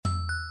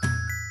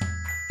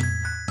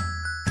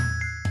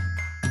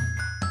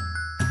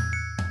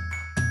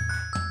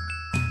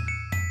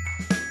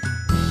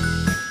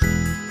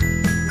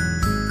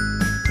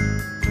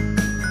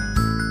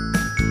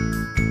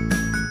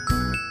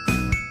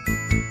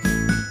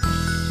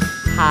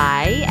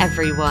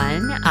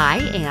everyone. I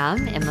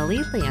am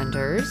Emily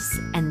Landers,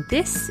 and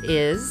this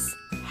is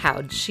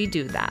How'd She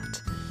Do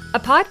That?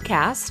 A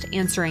podcast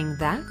answering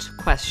that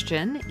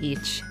question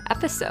each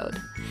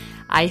episode.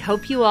 I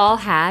hope you all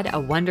had a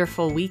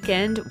wonderful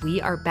weekend. We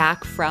are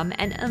back from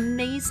an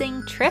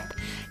amazing trip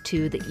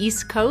to the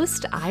East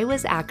Coast. I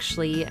was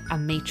actually a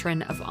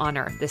matron of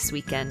honor this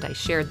weekend. I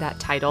shared that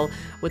title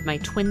with my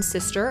twin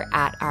sister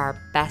at our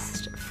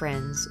best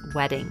friend's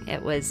wedding.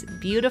 It was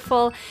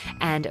beautiful,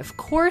 and of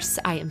course,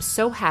 I am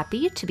so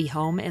happy to be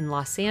home in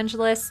Los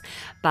Angeles,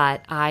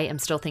 but I am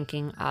still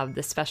thinking of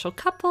the special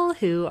couple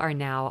who are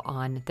now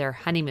on their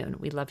honeymoon.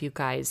 We love you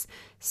guys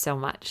so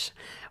much.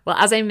 Well,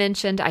 as I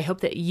mentioned, I hope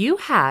that you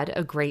had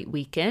a great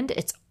weekend.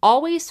 It's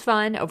always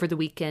fun over the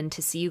weekend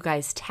to see you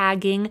guys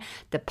tagging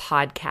the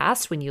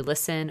podcast when you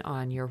listen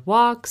on your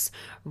walks,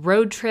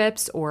 road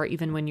trips, or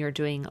even when you're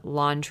doing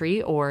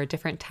laundry or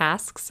different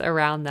tasks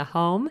around the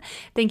home.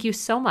 Thank you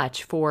so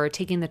much for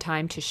taking the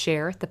time to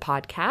share the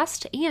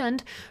podcast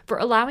and for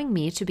allowing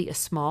me to be a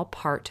small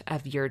part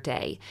of your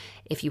day.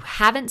 If you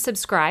haven't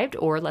subscribed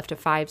or left a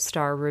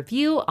 5-star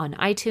review on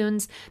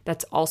iTunes,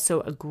 that's also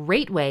a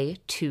great way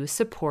to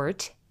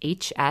support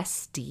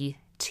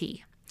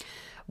HSDT.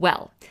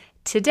 Well,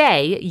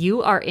 today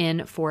you are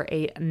in for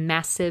a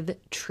massive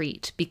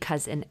treat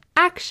because an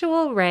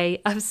actual ray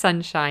of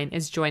sunshine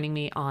is joining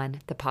me on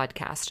the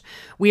podcast.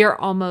 We are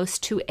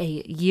almost to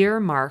a year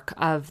mark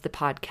of the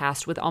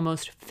podcast with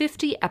almost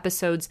 50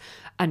 episodes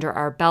under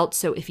our belt.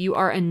 So if you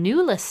are a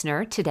new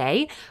listener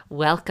today,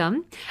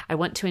 welcome. I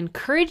want to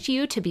encourage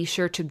you to be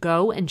sure to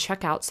go and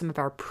check out some of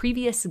our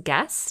previous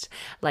guests,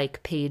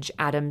 like Paige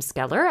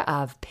Adams-Geller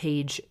of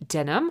Paige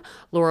Denim.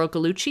 Laurel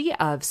Gallucci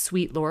of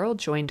Sweet Laurel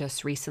joined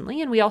us recently,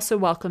 and we also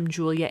welcome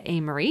Julia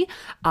Amory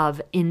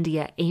of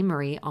India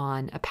Amory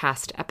on a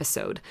past episode.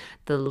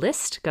 The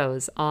list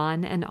goes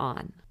on and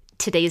on.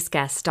 Today's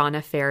guest, Donna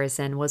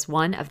Farizan, was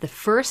one of the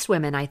first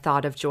women I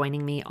thought of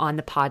joining me on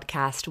the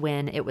podcast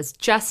when it was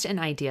just an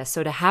idea.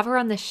 So to have her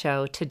on the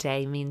show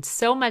today means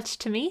so much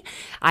to me.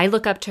 I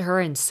look up to her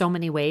in so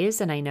many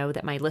ways, and I know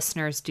that my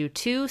listeners do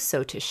too.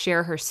 So to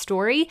share her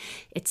story,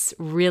 it's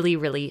really,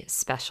 really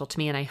special to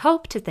me, and I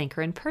hope to thank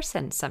her in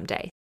person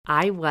someday.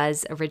 I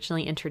was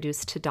originally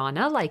introduced to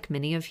Donna, like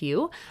many of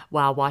you,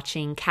 while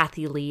watching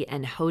Kathie Lee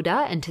and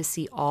Hoda, and to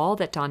see all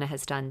that Donna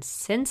has done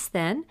since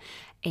then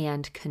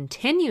and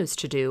continues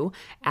to do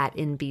at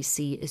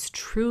NBC is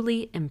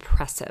truly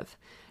impressive.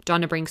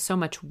 Donna brings so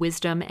much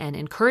wisdom and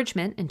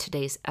encouragement in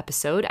today's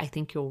episode. I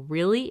think you'll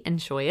really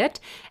enjoy it,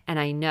 and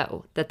I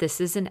know that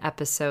this is an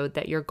episode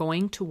that you're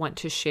going to want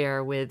to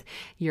share with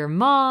your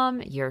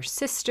mom, your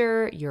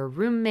sister, your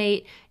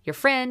roommate, your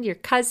friend, your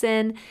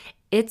cousin.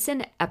 It's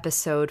an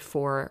episode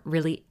for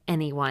really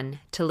anyone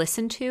to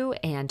listen to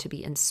and to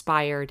be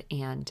inspired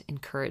and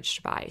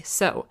encouraged by.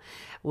 So,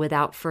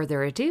 without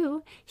further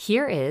ado,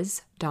 here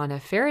is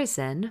Donna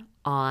Farizan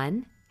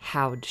on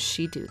How'd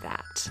She Do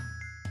That?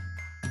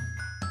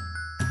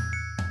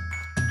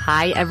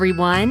 Hi,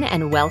 everyone,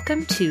 and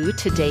welcome to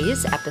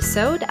today's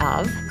episode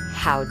of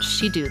How'd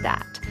She Do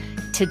That?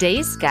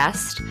 Today's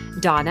guest,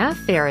 Donna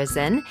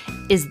Farizan,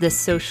 is the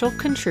social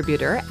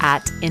contributor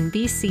at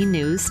NBC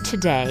News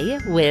Today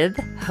with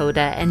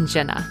Hoda and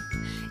Jenna.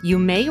 You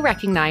may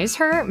recognize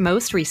her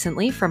most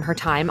recently from her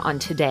time on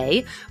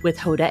Today with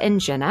Hoda and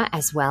Jenna,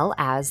 as well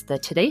as The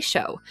Today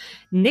Show.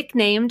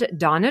 Nicknamed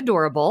Donna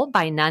Dorable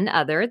by none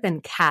other than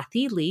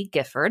Kathie Lee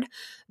Gifford,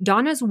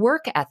 Donna's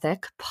work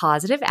ethic,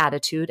 positive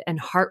attitude, and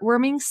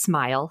heartwarming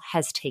smile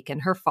has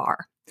taken her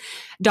far.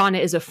 Donna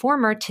is a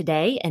former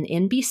Today and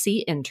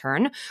NBC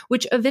intern,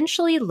 which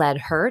eventually led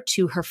her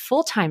to her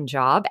full-time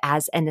job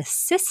as an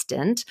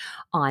assistant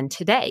on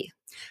Today.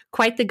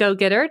 Quite the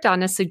go-getter,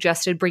 Donna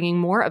suggested bringing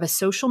more of a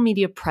social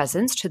media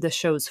presence to the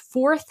show's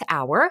 4th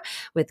hour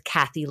with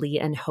Kathie Lee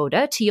and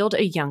Hoda to yield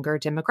a younger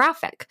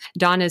demographic.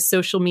 Donna's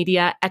social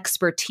media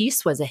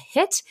expertise was a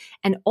hit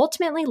and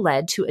ultimately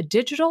led to a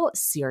digital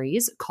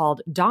series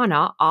called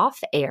Donna Off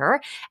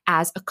Air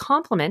as a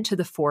complement to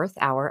the 4th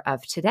hour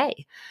of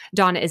Today.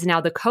 Donna is now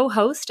the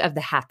co-host of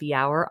the Happy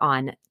Hour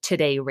on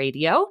Today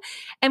Radio.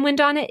 And when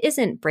Donna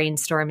isn't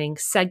brainstorming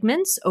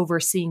segments,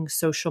 overseeing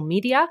social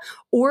media,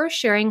 or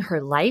sharing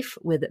her life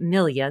with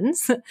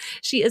millions,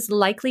 she is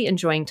likely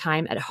enjoying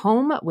time at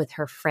home with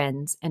her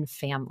friends and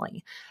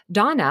family.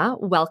 Donna,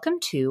 welcome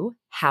to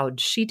How'd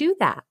She Do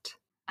That?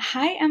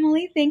 Hi,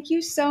 Emily. Thank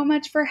you so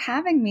much for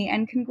having me,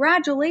 and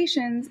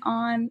congratulations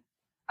on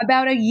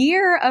about a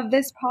year of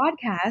this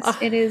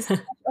podcast. It is such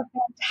a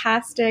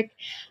fantastic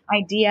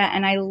idea,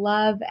 and I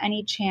love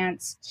any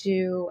chance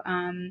to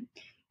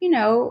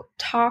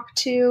talk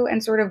to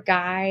and sort of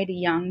guide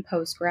young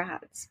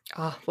post-grads.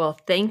 Oh, well,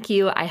 thank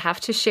you. I have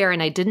to share,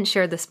 and I didn't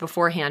share this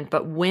beforehand,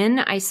 but when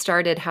I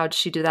started How'd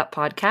She Do That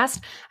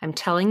podcast, I'm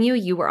telling you,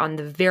 you were on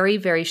the very,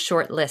 very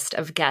short list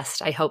of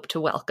guests I hope to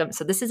welcome.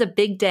 So this is a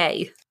big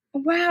day.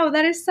 Wow,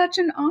 that is such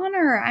an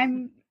honor.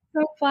 I'm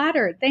so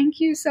flattered. Thank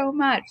you so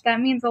much.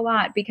 That means a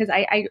lot because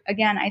I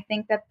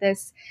think that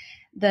this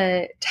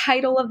the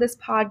title of this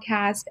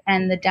podcast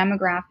and the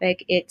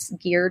demographic it's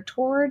geared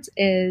towards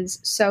is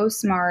so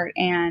smart.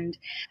 And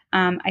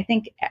I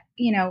think,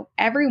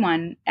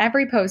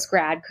 every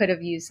post-grad could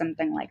have used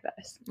something like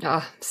this.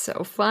 Oh,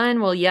 so fun.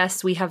 Well,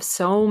 yes, we have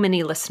so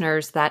many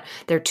listeners that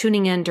they're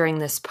tuning in during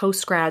this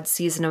post-grad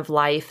season of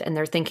life, and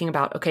they're thinking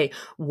about, okay,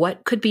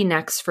 what could be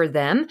next for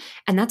them?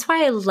 And that's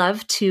why I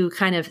love to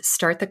kind of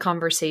start the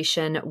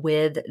conversation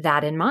with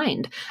that in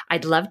mind.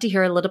 I'd love to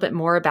hear a little bit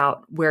more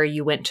about where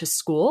you went to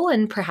school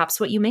and perhaps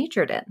what you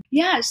majored in.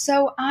 Yeah,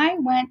 so I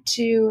went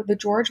to the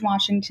George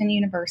Washington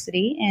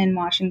University in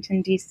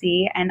Washington,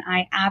 D.C., and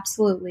I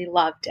absolutely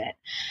loved it.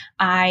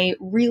 I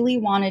really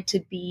wanted to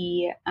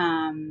be,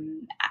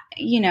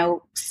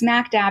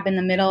 smack dab in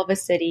the middle of a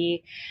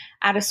city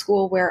at a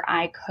school where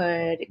I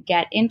could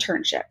get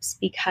internships,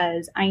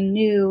 because I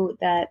knew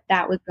that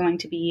that was going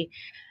to be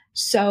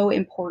so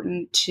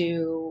important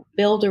to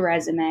build a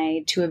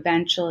resume to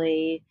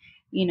eventually,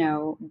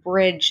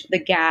 bridge the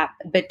gap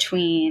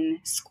between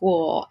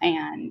school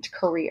and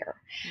career.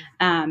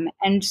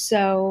 And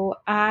so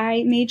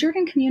I majored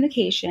in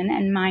communication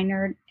and my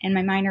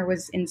minor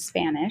was in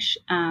Spanish.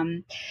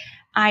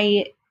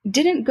 I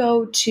didn't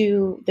go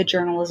to the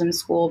journalism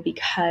school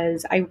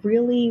because I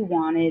really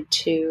wanted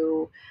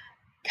to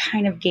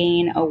kind of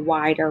gain a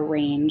wider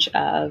range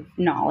of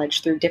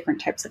knowledge through different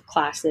types of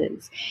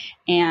classes.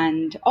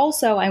 And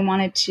also I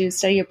wanted to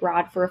study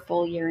abroad for a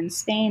full year in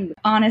Spain.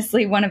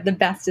 Honestly, one of the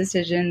best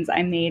decisions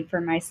I made for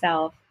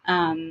myself.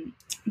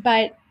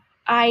 But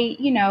I,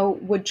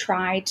 would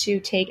try to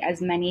take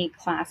as many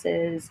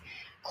classes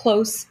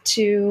close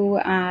to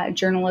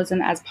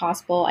journalism as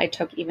possible. I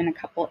took even a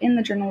couple in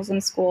the journalism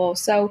school.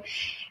 So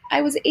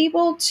I was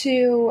able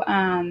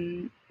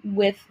to,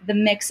 with the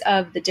mix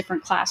of the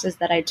different classes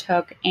that I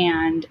took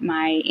and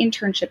my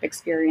internship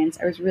experience,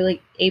 I was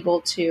really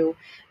able to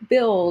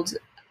build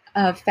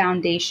a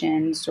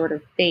foundation sort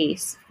of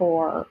base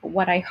for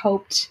what I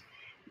hoped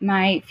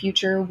my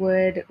future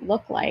would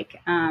look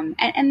like.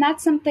 And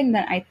that's something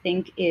that I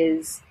think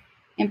is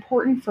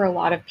important for a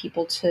lot of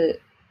people to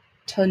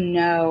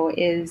know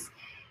is,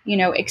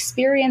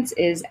 experience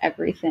is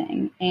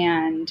everything.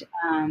 And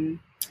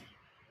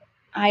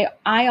I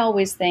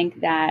always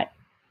think that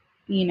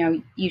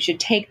you should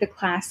take the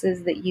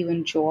classes that you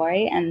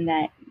enjoy and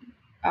that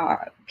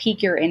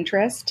pique your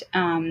interest,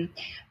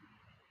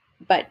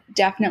 but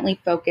definitely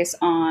focus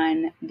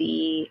on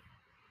the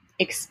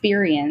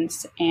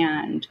experience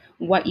and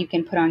what you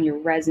can put on your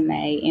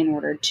resume in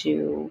order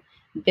to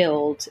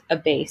build a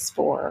base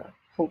for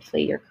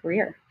hopefully your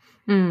career.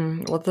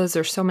 Well, those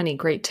are so many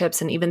great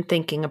tips. And even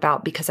thinking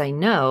about, because I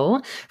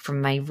know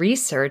from my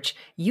research,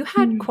 you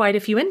had quite a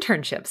few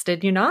internships,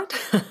 did you not?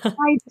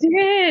 I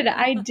did.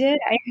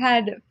 I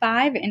had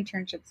 5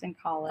 internships in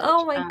college.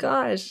 Oh my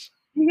gosh.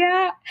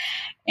 Yeah.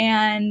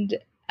 And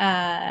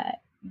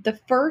the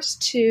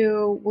first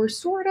 2 were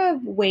sort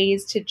of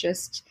ways to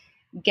just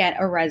get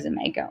a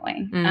resume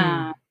going.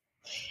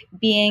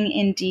 Being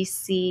in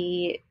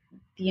DC,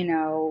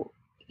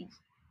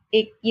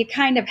 you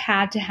kind of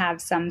had to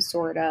have some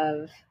sort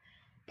of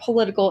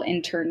political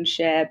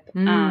internship,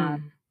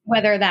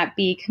 whether that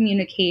be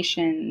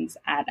communications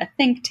at a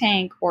think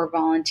tank or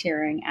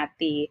volunteering at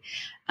the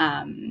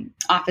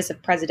Office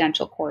of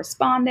Presidential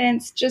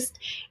Correspondence. Just,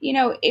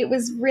 it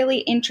was really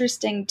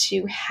interesting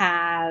to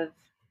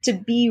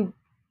be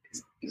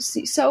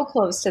so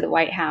close to the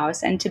White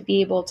House and to be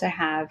able to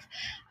have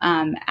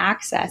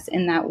access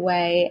in that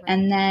way. Right.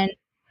 And then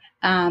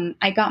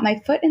I got my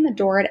foot in the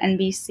door at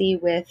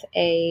NBC with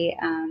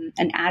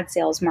an ad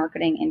sales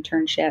marketing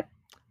internship.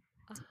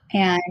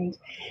 And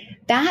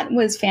that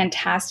was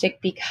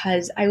fantastic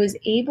because I was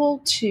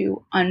able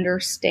to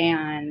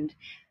understand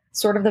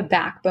sort of the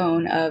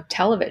backbone of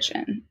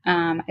television.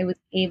 I was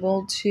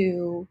able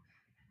to,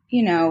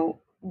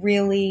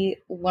 really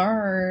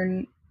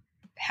learn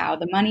how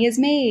the money is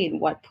made,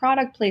 what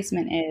product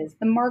placement is,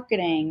 the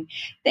marketing,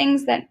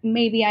 things that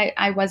maybe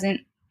I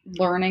wasn't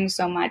learning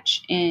so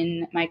much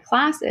in my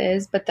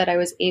classes, but that I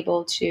was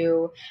able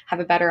to have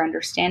a better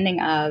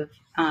understanding of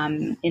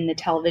in the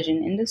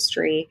television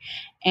industry.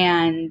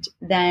 And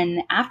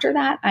then after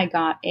that, I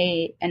got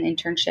an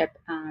internship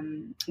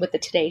with the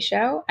Today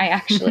Show. I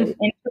actually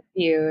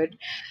interviewed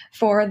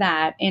for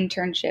that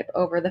internship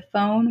over the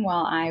phone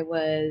while I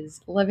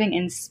was living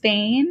in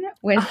Spain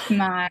with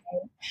my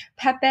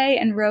Pepe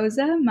and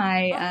Rosa,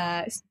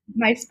 my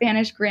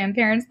Spanish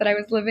grandparents that I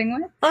was living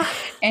with.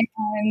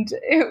 And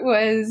it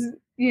was,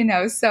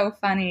 so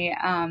funny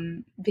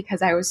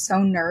because I was so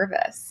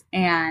nervous,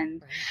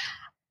 and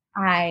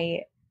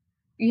they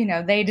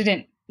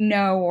didn't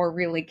know or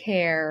really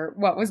care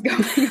what was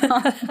going on in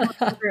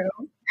the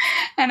room.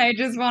 And I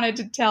just wanted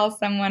to tell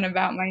someone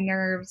about my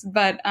nerves.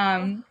 But,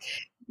 so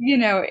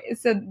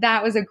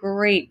that was a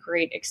great,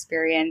 great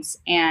experience.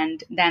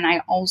 And then I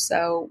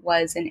also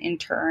was an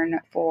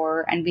intern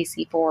for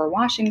NBC4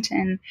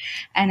 Washington.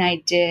 And I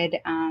did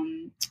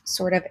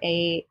sort of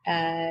a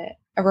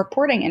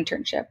reporting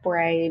internship where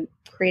I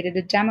created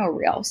a demo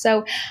reel.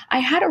 So I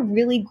had a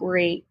really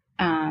great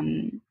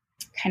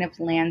kind of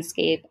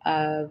landscape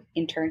of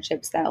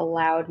internships that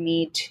allowed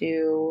me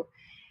to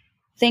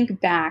think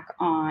back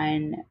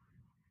on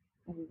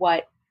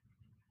what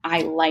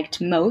I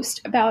liked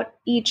most about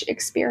each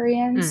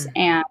experience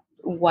and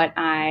what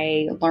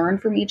I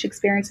learned from each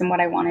experience and what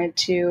I wanted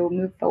to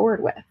move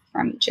forward with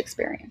from each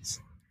experience.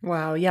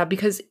 Wow. Yeah.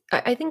 Because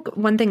I think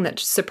one thing that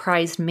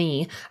surprised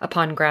me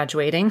upon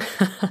graduating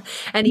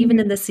and even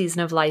in this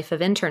season of life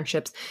of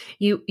internships,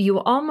 you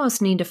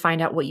almost need to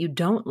find out what you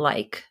don't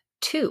like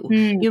too.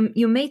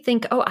 You may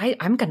think, oh,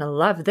 I'm going to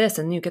love this.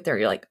 And you get there,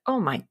 you're like, oh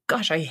my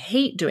gosh, I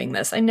hate doing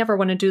this. I never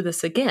want to do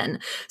this again.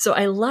 So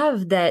I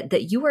love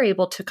that you were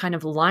able to kind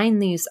of line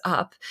these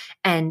up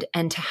and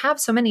to have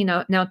so many.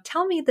 Now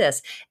tell me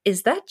this,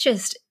 is that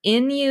just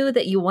in you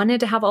that you wanted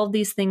to have all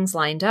these things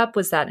lined up?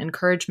 Was that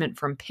encouragement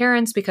from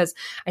parents? Because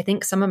I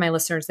think some of my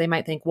listeners, they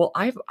might think, well,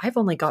 I've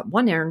only got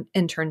one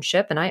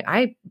internship and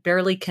I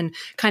barely can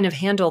kind of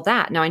handle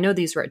that. Now I know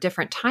these were at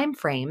different time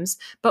frames,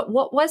 but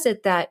what was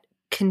it that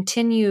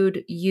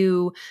continued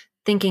you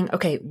thinking,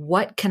 okay,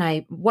 what can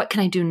I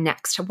do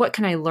next? What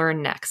can I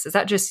learn next? Is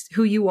that just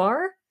who you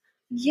are?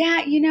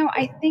 Yeah,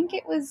 I think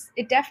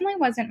it definitely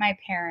wasn't my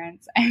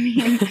parents. I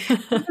mean,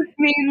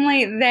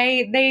 mainly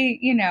they,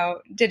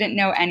 didn't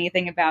know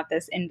anything about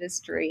this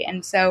industry.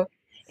 And so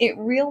it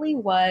really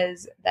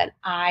was that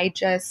my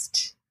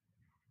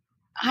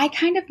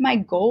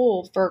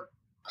goal for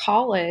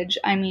college,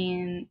 I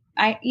mean,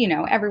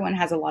 everyone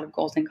has a lot of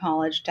goals in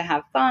college to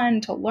have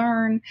fun, to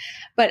learn,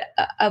 but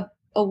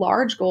a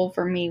large goal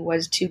for me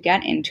was to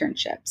get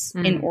internships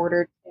in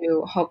order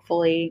to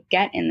hopefully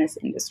get in this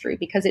industry,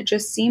 because it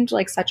just seemed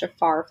like such a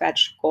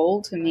far-fetched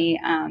goal to me.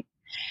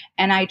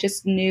 And I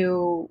just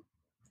knew,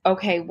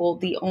 okay, well,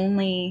 the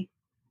only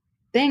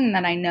thing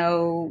that I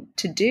know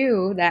to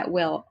do that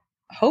will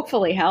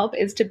hopefully help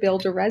is to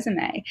build a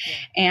resume.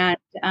 Yeah.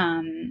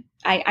 And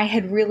I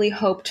had really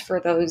hoped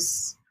for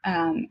those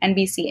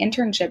NBC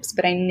internships,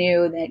 but I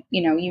knew that,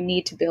 you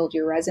need to build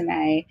your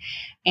resume.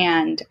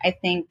 And I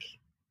think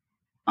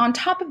on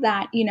top of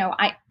that,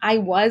 I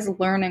was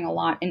learning a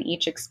lot in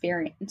each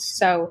experience.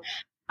 So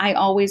I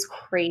always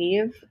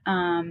crave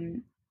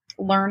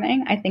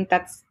learning. I think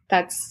that's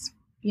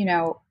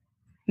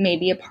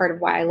maybe a part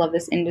of why I love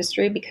this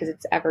industry, because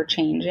it's ever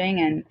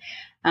changing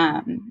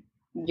and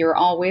you're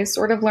always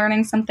sort of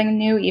learning something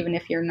new, even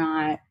if you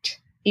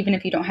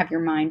don't have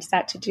your mind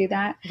set to do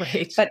that.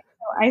 Right. But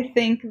I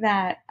think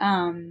that,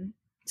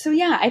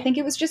 I think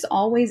it was just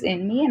always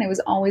in me, and it was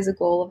always a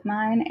goal of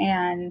mine.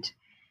 And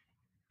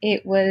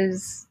it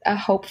was a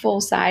hopeful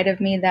side of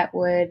me that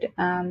would,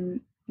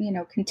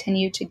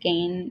 continue to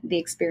gain the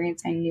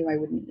experience I knew I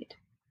would need.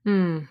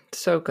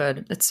 So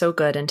good. It's so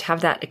good. And to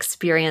have that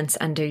experience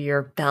under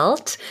your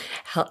belt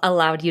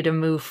allowed you to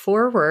move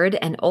forward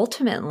and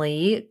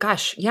ultimately,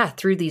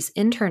 through these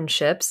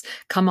internships,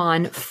 come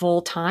on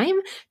full time.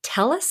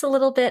 Tell us a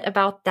little bit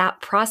about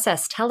that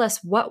process. Tell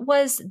us, what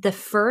was the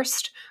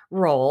first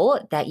role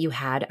that you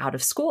had out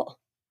of school?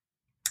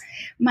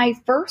 My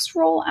first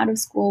role out of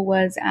school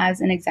was as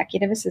an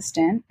executive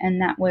assistant,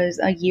 and that was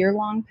a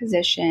year-long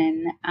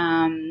position.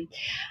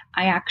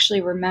 I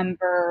actually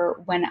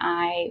remember when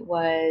I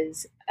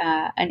was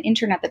an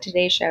intern at the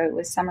Today Show, it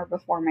was summer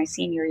before my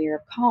senior year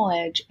of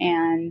college,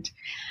 and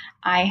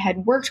I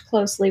had worked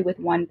closely with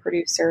one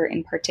producer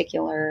in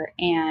particular,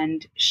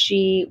 and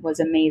she was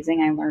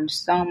amazing. I learned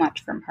so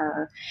much from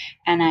her,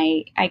 and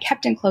I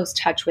kept in close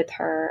touch with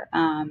her.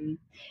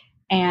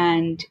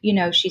 And,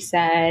 she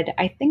said,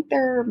 I think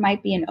there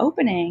might be an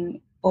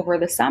opening over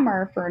the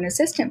summer for an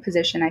assistant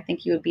position. I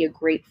think you would be a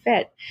great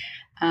fit.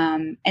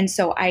 And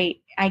so I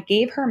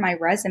gave her my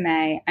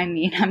resume. I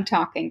mean, I'm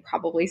talking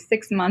probably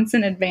 6 months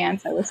in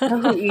advance. I was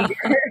so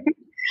eager.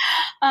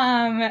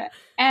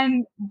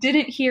 And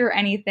didn't hear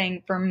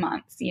anything for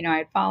months.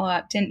 I'd follow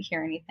up, didn't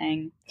hear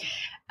anything.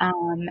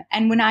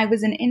 And when I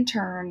was an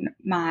intern,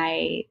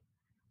 my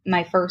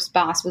first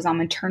boss was on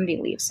maternity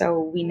leave.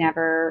 So we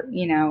never,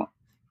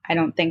 I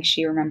don't think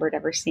she remembered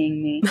ever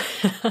seeing me.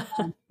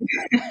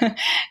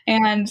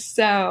 And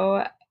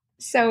so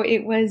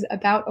it was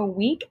about a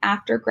week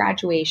after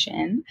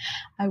graduation.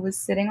 I was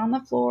sitting on the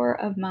floor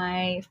of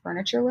my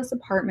furnitureless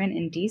apartment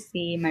in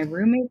DC. My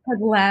roommates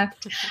had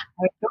left. I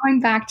was going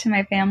back to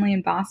my family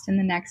in Boston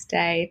the next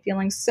day,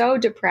 feeling so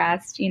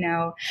depressed.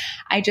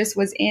 I just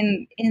was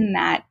in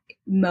that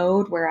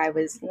mode where I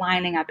was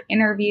lining up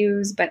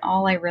interviews, but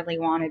all I really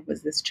wanted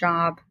was this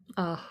job.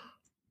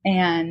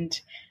 And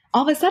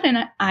all of a sudden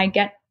I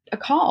get a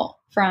call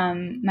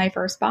from my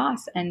first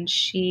boss, and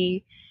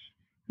she,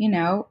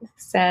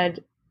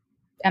 said,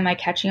 am I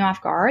catching you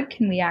off guard?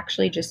 Can we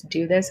actually just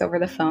do this over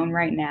the phone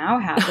right now?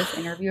 Have this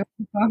interview over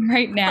the phone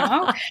right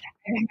now? I've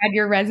had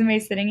your resume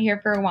sitting here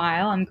for a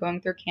while. I'm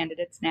going through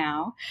candidates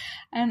now.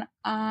 And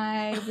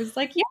I was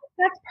like, yes,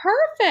 that's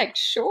perfect.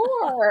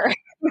 Sure.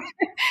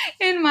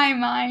 In my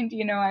mind,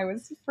 I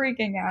was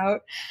freaking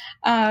out.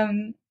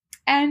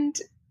 And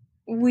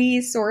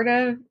we sort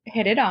of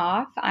hit it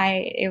off.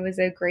 It was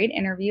a great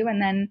interview. And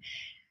then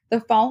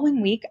the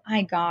following week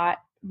I got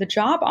the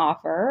job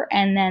offer.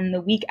 And then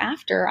the week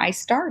after I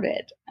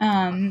started.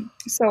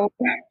 So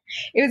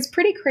it was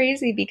pretty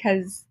crazy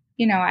because,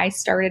 I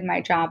started my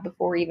job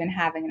before even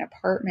having an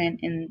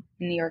apartment in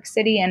New York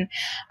City. And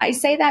I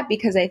say that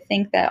because I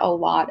think that a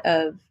lot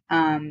of,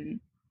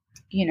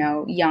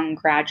 young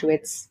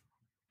graduates,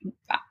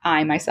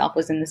 I myself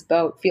was in this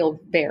boat, feel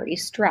very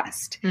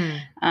stressed.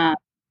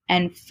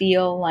 And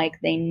feel like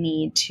they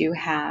need to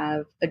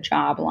have a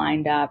job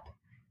lined up,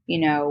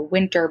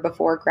 winter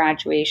before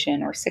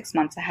graduation or 6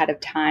 months ahead of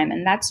time.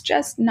 And that's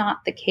just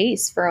not the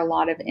case for a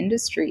lot of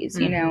industries.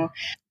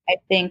 I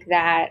think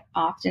that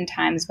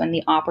oftentimes when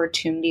the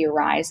opportunity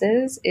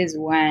arises is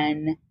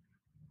when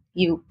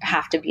you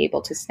have to be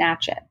able to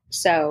snatch it.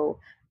 So,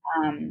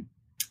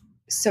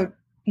 so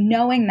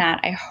knowing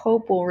that, I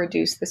hope will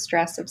reduce the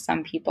stress of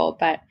some people,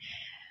 but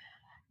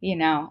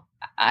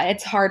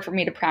it's hard for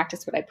me to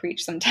practice what I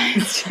preach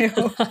sometimes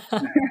too.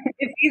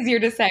 It's easier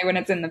to say when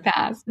it's in the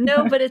past.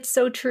 No, but it's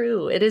so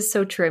true. It is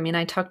so true. I mean,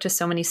 I talk to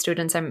so many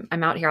students. I'm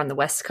out here on the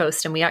West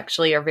Coast, and we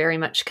actually are very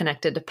much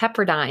connected to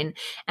Pepperdine.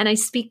 And I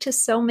speak to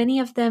so many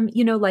of them,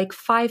 like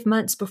 5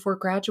 months before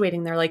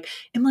graduating, they're like,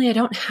 Emily, I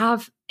don't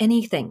have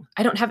anything.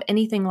 I don't have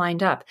anything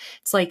lined up.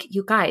 It's like,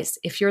 you guys,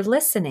 if you're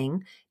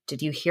listening,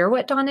 did you hear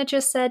what Donna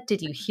just said?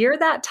 Did you hear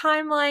that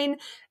timeline?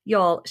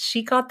 Y'all,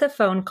 she got the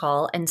phone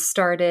call and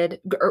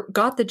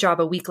got the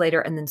job a week later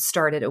and then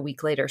started a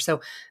week later.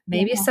 So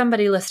maybe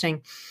somebody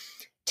listening,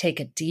 take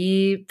a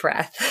deep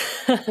breath.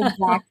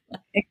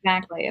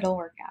 Exactly. It'll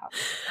work out.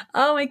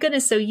 Oh my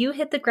goodness. So you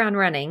hit the ground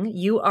running.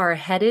 You are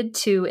headed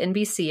to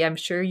NBC. I'm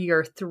sure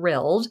you're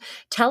thrilled.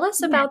 Tell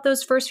us about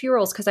those first few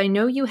roles, because I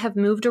know you have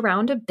moved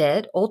around a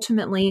bit.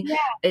 Ultimately,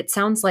 it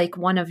sounds like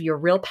one of your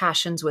real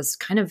passions was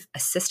kind of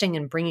assisting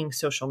in bringing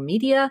social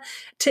media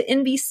to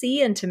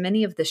NBC and to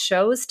many of the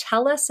shows.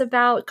 Tell us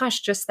about,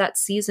 just that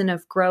season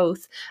of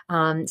growth,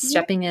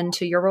 stepping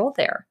into your role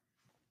there.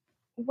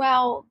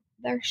 Well,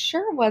 there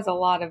sure was a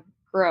lot of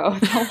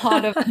growth, a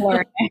lot of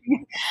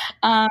learning.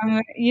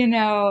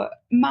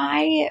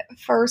 My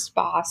first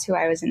boss, who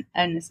I was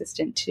an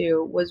assistant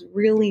to, was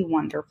really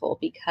wonderful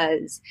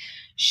because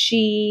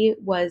she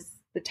was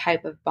the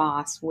type of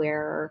boss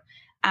where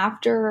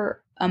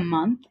after a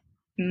month,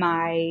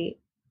 my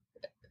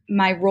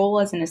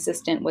role as an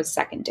assistant was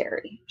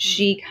secondary.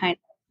 She kind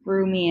of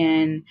threw me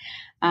in,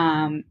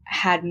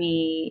 had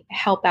me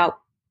help out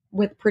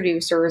with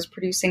producers,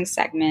 producing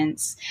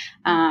segments,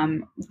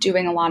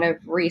 doing a lot of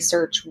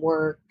research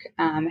work,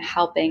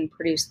 helping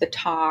produce the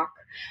talk,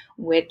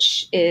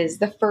 which is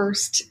the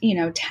first,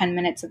 10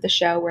 minutes of the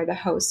show where the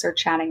hosts are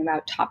chatting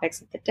about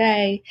topics of the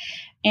day.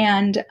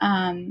 And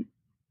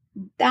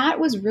that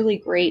was really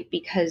great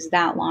because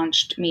that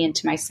launched me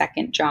into my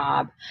second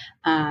job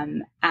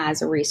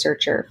as a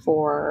researcher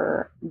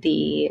for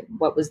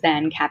what was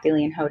then Kathie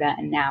Lee and Hoda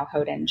and now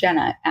Hoda and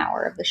Jenna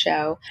hour of the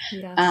show.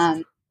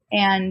 Yes.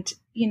 And,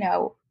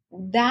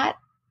 that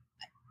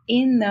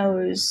in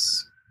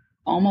those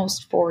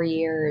almost 4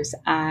 years,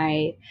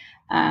 I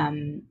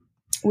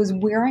was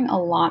wearing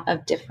a lot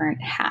of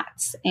different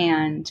hats,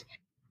 and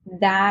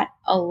that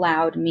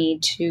allowed me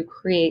to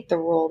create the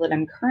role that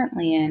I'm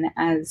currently in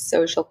as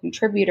social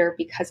contributor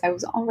because I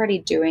was already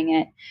doing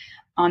it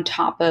on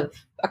top of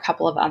a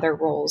couple of other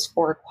roles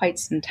for quite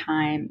some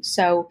time.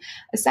 So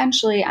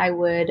essentially, I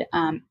would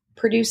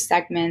produce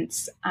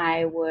segments.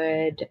 I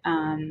would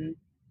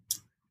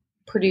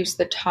produce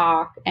the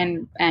talk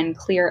and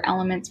clear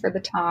elements for the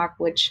talk,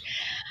 which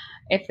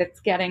if it's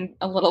getting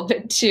a little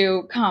bit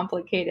too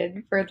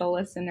complicated for the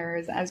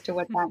listeners as to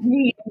what that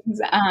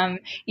means,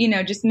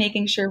 just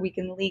making sure we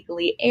can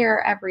legally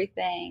air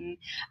everything,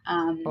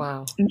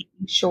 making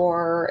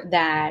sure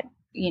that,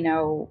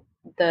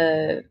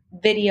 the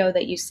video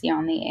that you see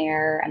on the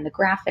air and the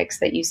graphics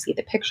that you see,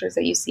 the pictures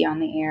that you see on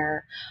the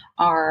air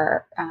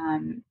are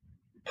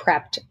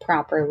prepped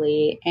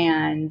properly.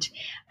 And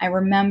I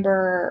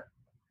remember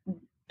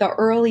the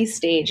early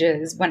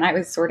stages when I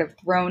was sort of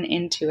thrown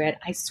into it,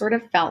 I sort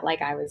of felt like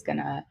I was going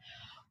to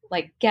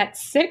get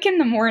sick in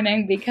the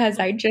morning because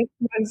I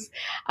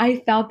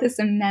felt this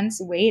immense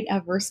weight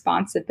of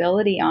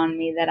responsibility on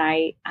me that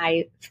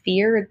I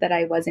feared that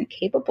I wasn't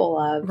capable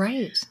of.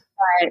 Right.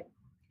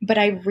 But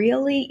I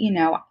really,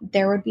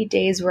 there would be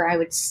days where I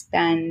would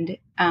spend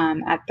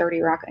at 30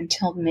 Rock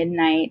until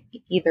midnight,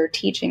 either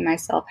teaching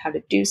myself how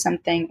to do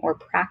something or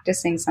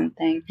practicing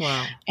something.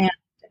 Wow.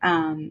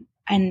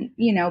 And,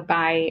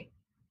 by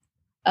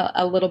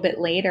a little bit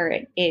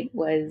later,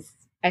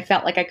 I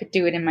felt like I could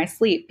do it in my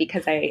sleep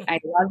because I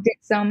loved it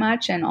so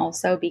much. And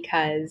also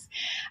because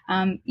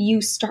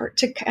you start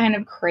to kind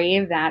of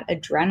crave that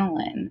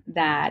adrenaline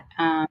that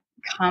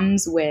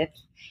comes with,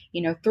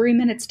 3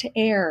 minutes to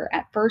air.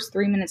 At first,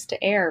 3 minutes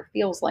to air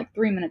feels like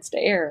 3 minutes to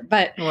air.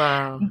 But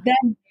then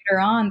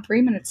later on,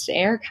 3 minutes to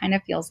air kind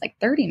of feels like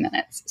 30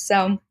 minutes.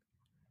 So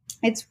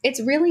it's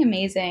really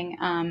amazing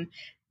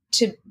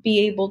to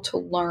be able to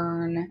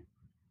learn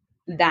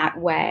that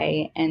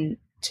way and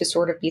to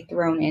sort of be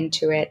thrown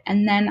into it.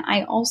 And then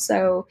I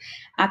also,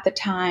 at the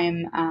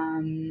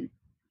time,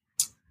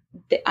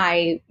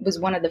 I was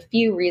one of the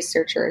few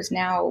researchers.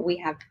 Now we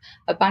have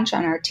a bunch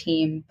on our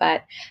team,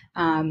 but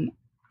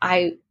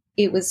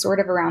it was sort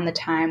of around the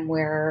time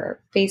where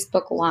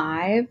Facebook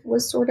Live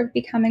was sort of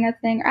becoming a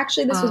thing.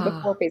 Actually, this was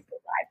before Facebook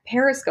Live.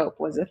 Periscope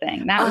was a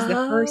thing. That was the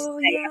first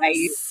thing that I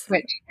used,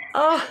 which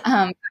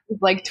it was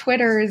like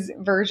Twitter's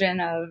version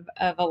of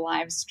a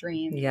live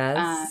stream.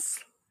 Yes.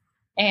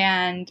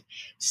 And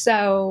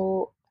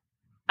so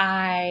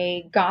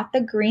I got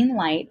the green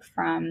light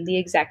from the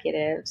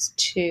executives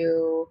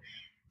to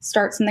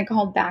start something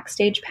called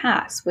Backstage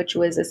Pass, which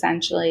was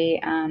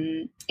essentially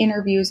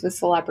interviews with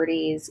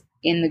celebrities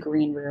in the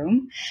green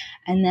room.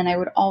 And then I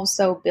would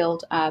also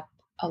build up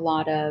a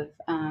lot of,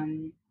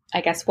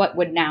 I guess, what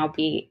would now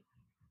be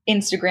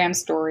Instagram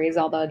stories,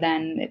 although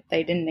then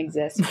they didn't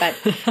exist. But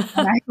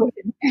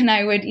and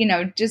I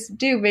would, just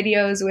do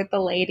videos with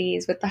the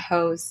ladies, with the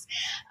hosts.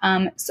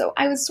 So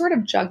I was sort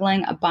of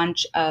juggling a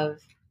bunch of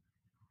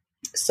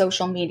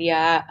social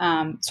media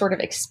sort of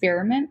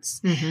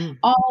experiments.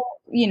 All,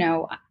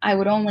 I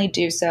would only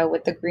do so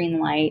with the green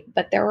light,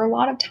 but there were a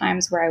lot of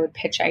times where I would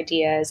pitch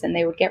ideas and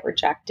they would get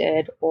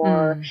rejected,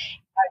 or if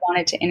I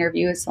wanted to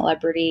interview a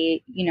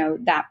celebrity,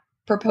 that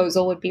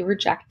proposal would be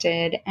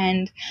rejected.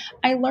 And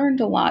I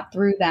learned a lot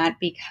through that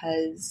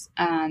because,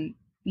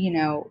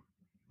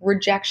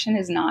 rejection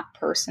is not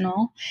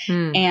personal,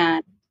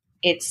 and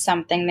it's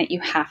something that you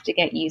have to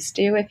get used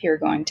to if you're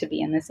going to be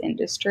in this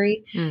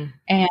industry.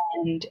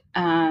 And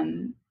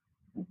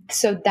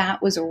so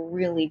that was a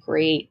really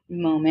great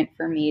moment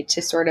for me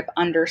to sort of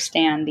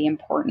understand the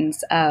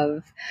importance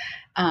of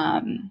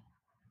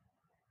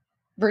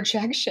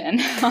rejection,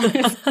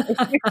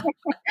 honestly.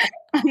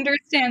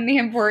 Understand the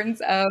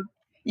importance of,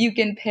 you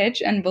can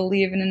pitch and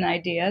believe in an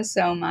idea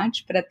so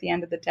much, but at the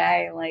end of the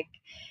day, like,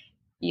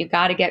 you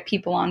got to get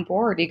people on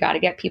board. You got to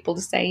get people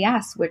to say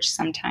yes, which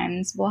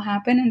sometimes will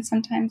happen and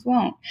sometimes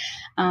won't.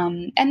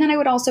 And then I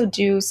would also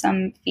do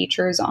some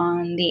features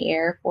on the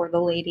air for the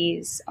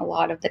ladies. A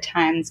lot of the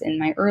times in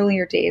my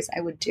earlier days,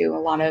 I would do a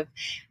lot of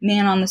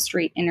man on the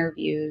street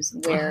interviews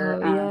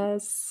where, I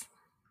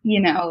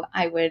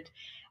would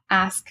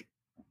ask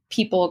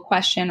people a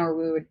question,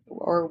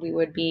 or we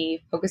would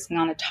be focusing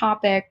on a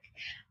topic.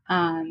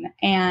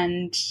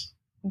 And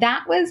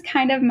that was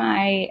kind of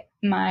my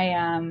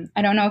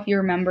I don't know if you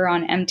remember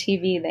on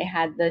MTV, they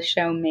had the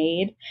show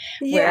Made,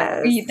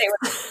 where they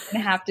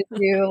would have to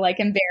do like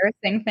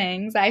embarrassing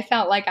things. I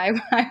felt like I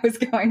was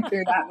going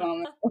through that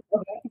moment.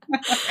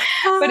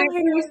 But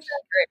it was so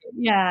great.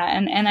 Yeah.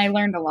 And I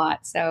learned a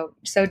lot. So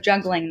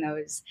juggling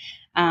those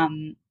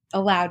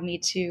allowed me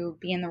to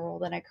be in the role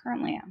that I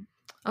currently am.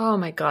 Oh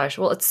my gosh.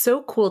 Well, it's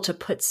so cool to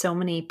put so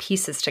many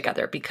pieces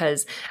together,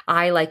 because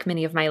I, like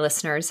many of my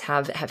listeners,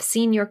 have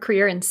seen your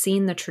career and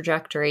seen the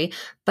trajectory,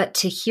 but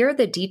to hear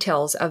the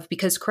details of,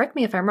 because correct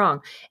me if I'm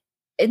wrong,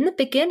 in the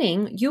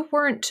beginning, you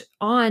weren't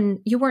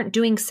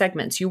doing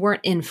segments. You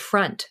weren't in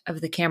front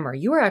of the camera.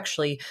 You were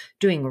actually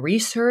doing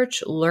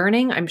research,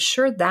 learning. I'm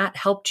sure that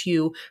helped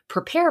you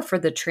prepare for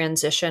the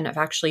transition of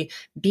actually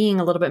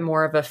being a little bit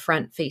more of a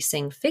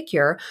front-facing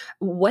figure.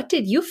 What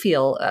did you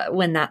feel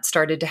when that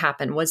started to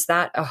happen? Was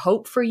that a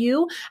hope for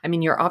you? I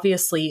mean, you're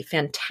obviously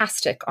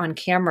fantastic on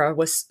camera.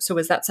 Was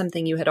that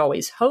something you had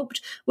always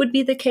hoped would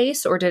be the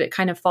case, or did it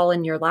kind of fall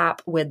in your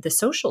lap with the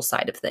social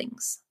side of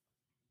things?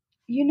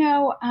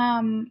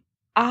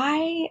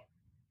 I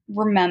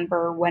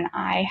remember when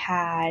I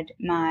had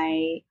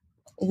my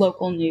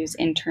local news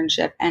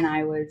internship and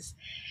I was,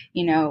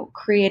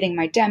 creating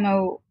my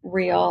demo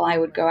reel. I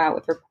would go out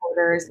with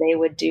reporters, they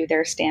would do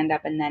their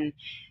stand-up, and then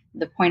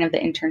the point of the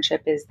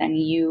internship is then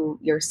you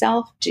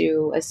yourself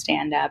do a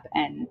stand-up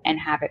and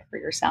have it for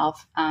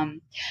yourself.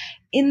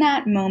 In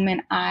that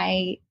moment,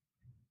 I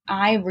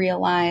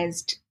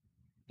realized,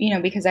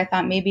 because I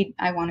thought maybe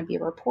I want to be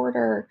a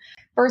reporter.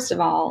 First of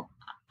all,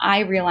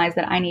 I realized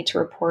that I need to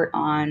report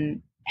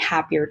on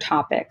happier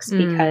topics,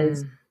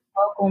 because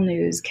local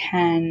news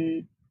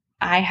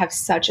I have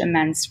such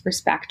immense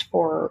respect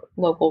for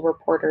local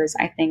reporters.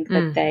 I think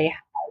that they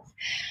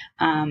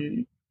have,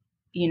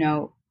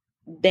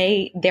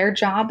 their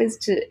job is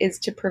to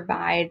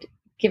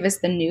give us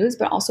the news,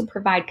 but also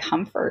provide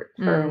comfort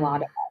for a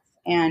lot of us.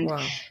 And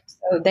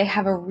so they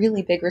have a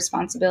really big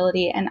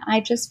responsibility. And I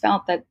just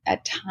felt that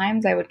at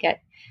times I would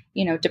get,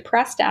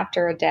 depressed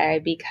after a day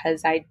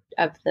because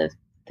of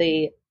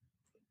the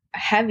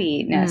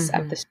heaviness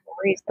of the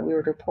stories that we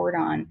would report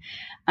on.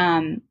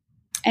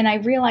 And I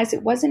realized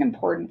it wasn't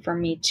important for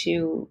me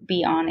to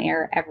be on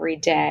air every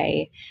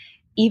day,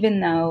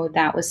 even though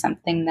that was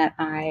something that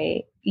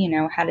I,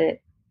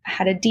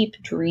 had a deep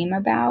dream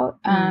about.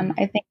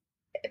 I think,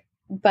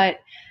 but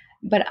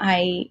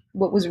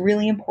what was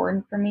really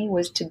important for me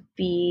was to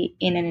be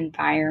in an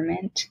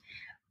environment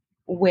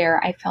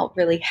where I felt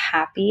really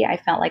happy. I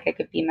felt like I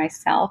could be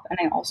myself, and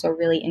I also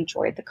really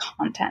enjoyed the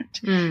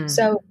content.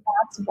 So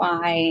that's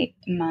why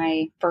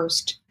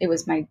it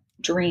was my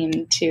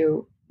dream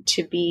to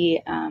be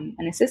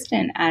an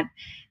assistant at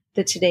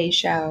the Today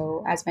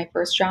Show as my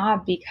first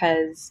job,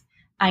 because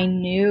I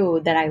knew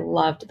that I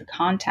loved the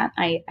content.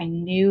 I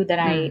knew that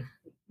I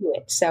do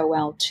it so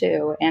well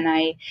too. And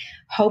I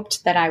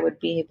hoped that I would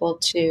be able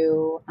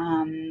to,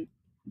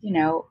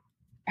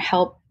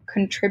 help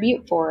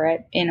contribute for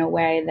it in a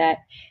way that,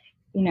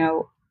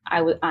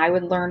 I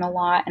would learn a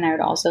lot, and I would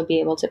also be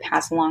able to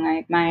pass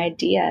along my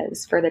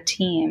ideas for the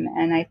team.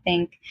 And I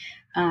think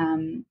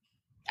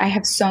I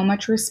have so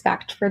much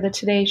respect for the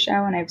Today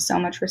Show, and I have so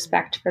much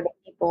respect for the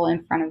people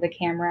in front of the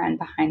camera and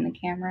behind the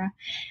camera,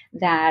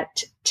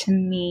 that to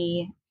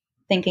me,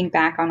 thinking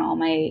back on all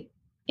my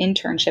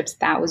internships,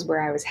 that was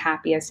where I was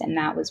happiest, and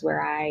that was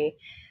where I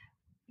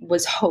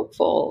was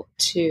hopeful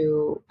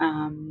to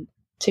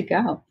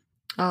go.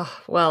 Oh,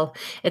 well,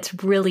 it's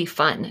really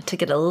fun to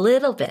get a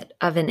little bit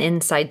of an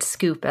inside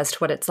scoop as to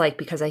what it's like,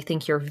 because I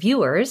think your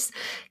viewers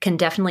can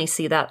definitely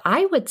see that.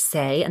 I would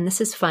say, and this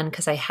is fun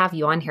because I have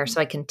you on here so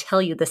I can tell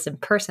you this in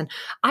person,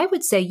 I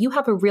would say you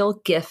have a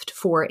real gift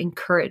for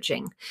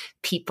encouraging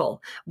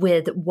people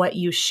with what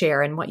you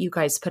share and what you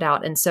guys put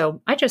out. And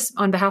so I just,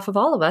 on behalf of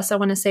all of us, I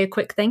want to say a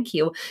quick thank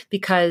you,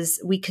 because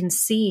we can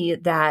see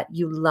that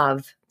you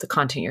love the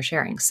content you're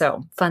sharing.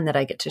 So fun that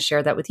I get to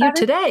share that with you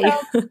today.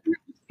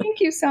 Thank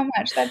you so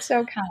much. That's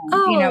so kind.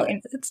 Oh,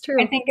 it's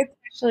true. I think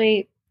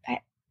especially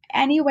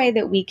any way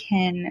that we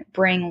can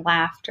bring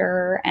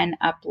laughter and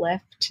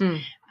uplift,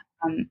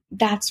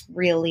 that's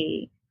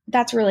really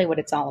what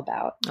it's all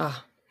about.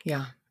 Oh,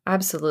 yeah.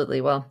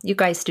 Absolutely. Well, you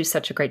guys do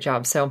such a great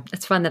job. So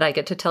it's fun that I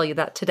get to tell you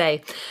that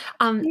today.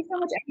 Thank you so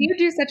much. You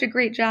do such a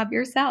great job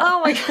yourself.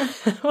 Oh my God.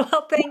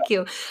 Well, thank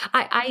you.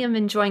 I am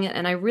enjoying it.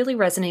 And I really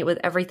resonate with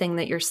everything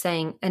that you're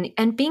saying,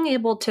 and being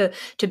able to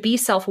be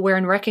self-aware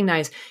and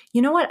recognize,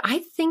 you know what, I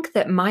think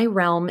that my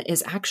realm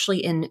is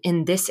actually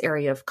in this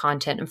area of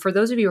content. And for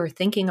those of you who are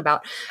thinking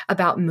about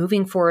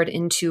moving forward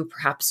into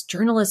perhaps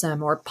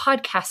journalism or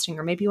podcasting,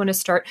 or maybe you want to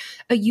start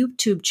a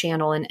YouTube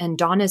channel, and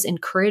Donna's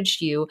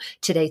encouraged you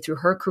today through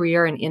her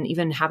career, and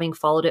even having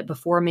followed it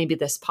before maybe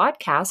this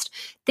podcast,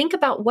 think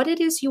about what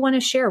it is you want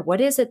to share. What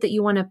is it that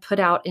you want to put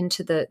out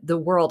into the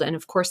world? And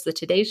of course, the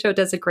Today Show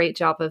does a great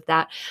job of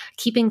that,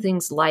 keeping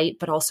things light,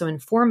 but also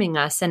informing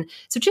us. And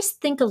so just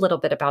think a little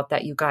bit about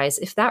that, you guys.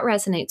 If that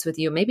resonates with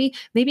you, maybe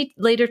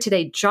later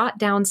today, jot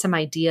down some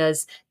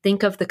ideas,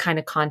 think of the kind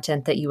of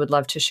content that you would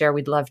love to share.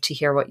 We'd love to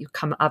hear what you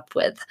come up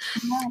with.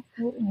 Yeah,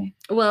 absolutely.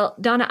 Well,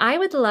 Donna, I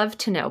would love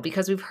to know,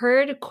 because we've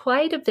heard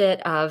quite a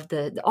bit of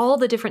all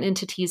the different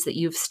entities that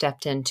you've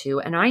stepped into,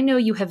 and I know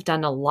you have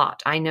done a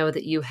lot. I know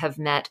that you have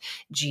met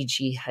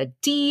Gigi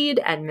Hadid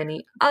and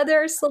many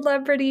other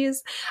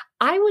celebrities.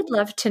 I would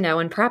love to know,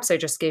 and perhaps I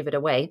just gave it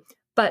away,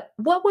 but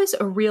what was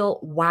a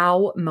real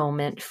wow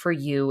moment for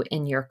you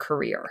in your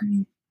career?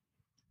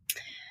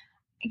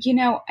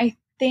 I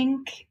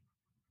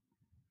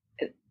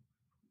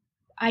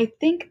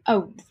think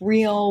a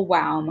real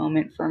wow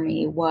moment for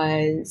me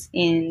was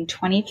in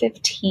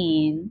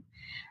 2015.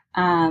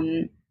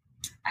 I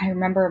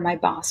remember my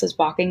boss was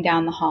walking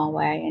down the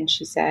hallway, and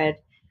she said,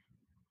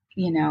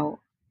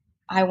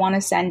 I want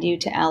to send you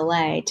to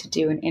LA to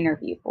do an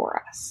interview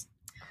for us.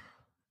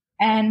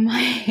 And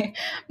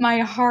my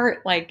heart,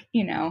 when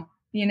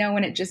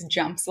it just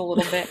jumps a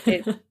little bit,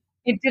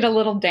 it did a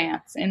little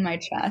dance in my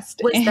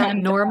chest. Was that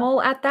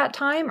normal at that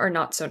time, or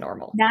not so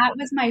normal? That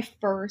was my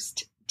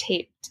first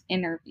taped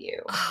interview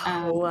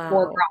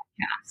for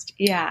broadcast.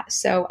 Yeah.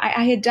 So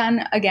I had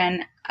done,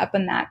 again,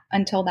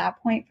 until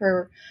that point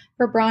for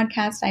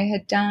broadcast, I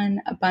had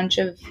done a bunch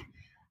of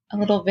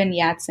little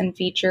vignettes and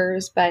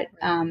features, but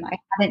I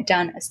hadn't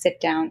done a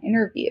sit down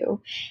interview.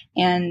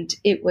 And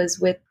it was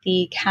with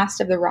the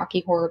cast of the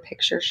Rocky Horror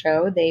Picture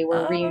Show. They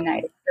were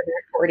reunited for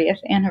their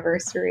 40th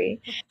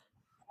anniversary.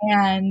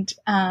 And,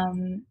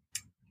 I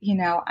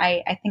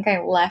think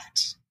I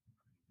left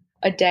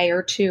a day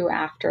or two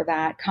after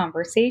that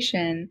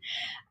conversation.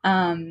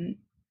 And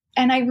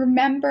I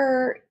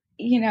remember,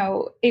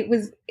 it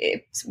was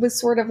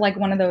sort of like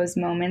one of those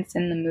moments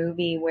in the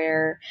movie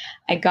where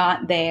I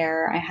got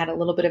there, I had a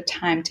little bit of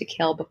time to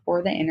kill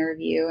before the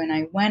interview, and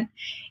I went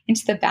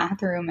into the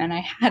bathroom and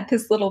I had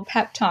this little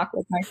pep talk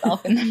with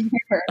myself in the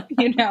mirror,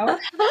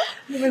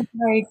 It was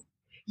like,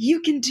 you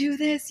can do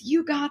this.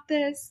 You got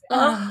this.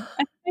 I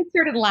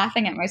started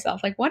laughing at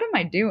myself. Like, what am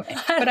I doing?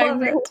 But I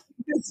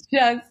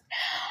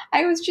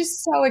was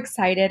just so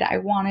excited. I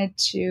wanted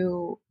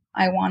to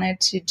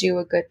do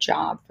a good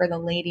job for the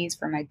ladies,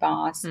 for my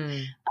boss,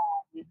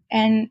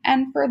 and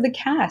for the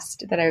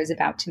cast that I was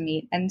about to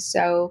meet. And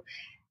so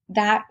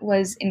that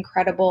was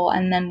incredible.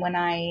 And then when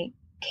I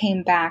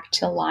came back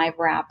to live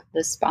wrap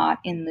the spot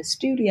in the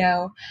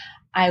studio,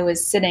 I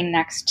was sitting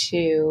next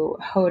to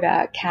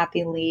Hoda,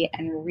 Kathy Lee,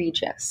 and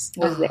Regis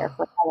was there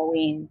for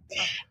Halloween.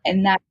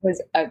 And that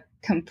was a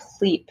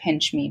complete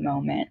pinch me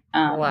moment.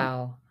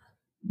 Wow.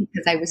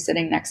 Because I was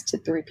sitting next to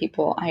three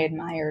people I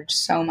admired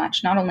so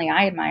much. Not only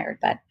I admired,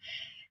 but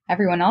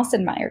everyone else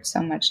admired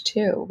so much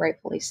too,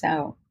 rightfully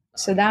so.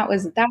 So that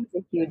was a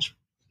huge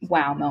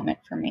wow moment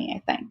for me, I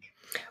think.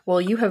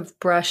 Well, you have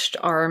brushed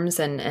arms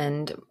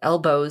and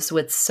elbows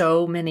with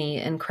so many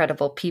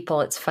incredible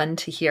people. It's fun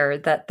to hear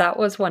that that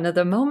was one of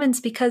the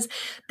moments, because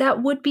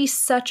that would be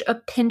such a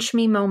pinch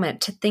me moment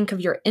to think of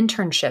your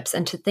internships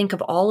and to think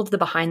of all of the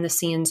behind the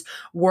scenes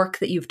work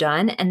that you've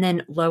done. And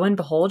then lo and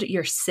behold,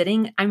 you're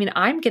sitting. I mean,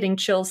 I'm getting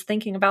chills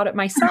thinking about it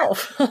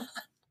myself.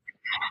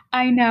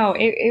 I know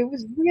it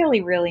was really,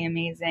 really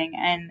amazing.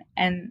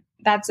 And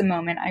that's a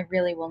moment I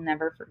really will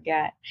never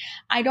forget.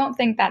 I don't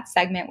think that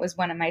segment was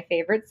one of my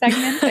favorite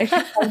segments. I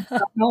think I've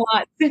done a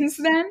lot since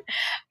then,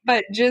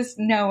 but just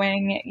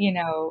knowing,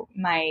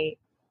 my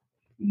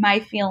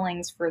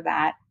feelings for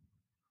that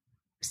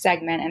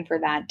segment and for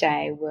that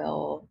day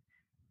will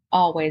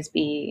always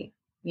be,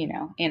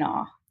 in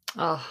awe.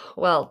 Oh,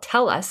 well,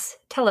 tell us,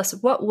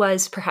 what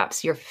was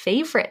perhaps your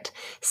favorite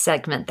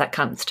segment that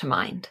comes to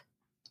mind?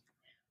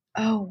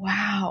 Oh,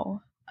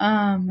 wow.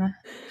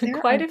 There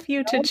Quite are a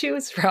few to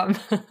choose from.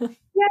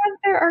 Yeah,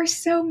 there are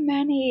so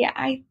many.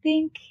 I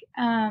think,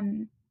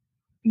 I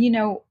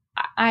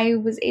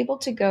was able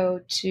to go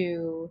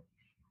to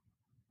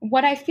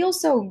what I feel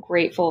so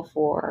grateful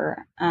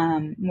for,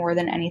 more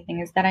than anything,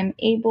 is that I'm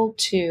able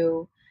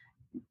to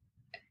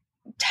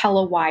tell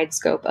a wide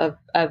scope of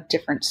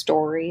different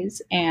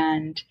stories.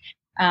 And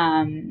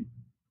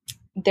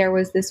there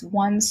was this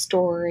one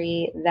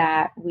story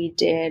that we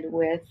did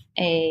with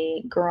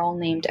a girl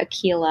named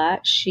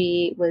Akila.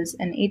 She was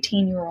an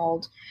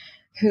 18-year-old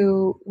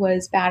who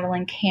was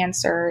battling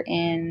cancer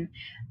in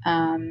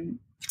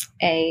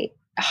a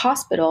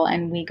hospital,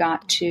 and with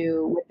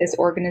this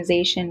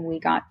organization, we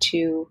got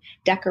to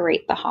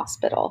decorate the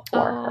hospital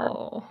for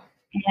her.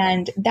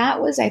 And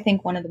that was, I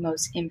think, one of the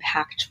most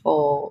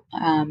impactful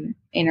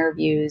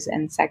interviews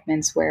and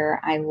segments,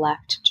 where I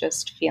left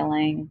just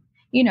feeling,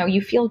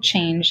 you feel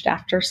changed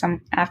after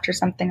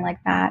something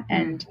like that.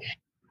 And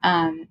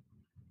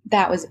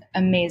that was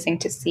amazing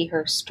to see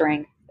her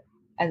strength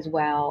as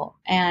well.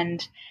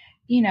 And,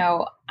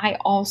 I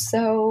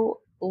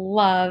also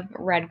love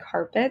red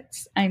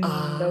carpets. I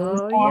mean, those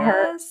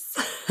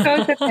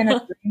have been a dream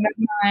of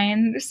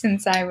mine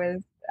since I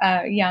was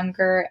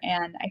younger.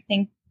 And I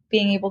think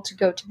being able to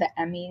go to the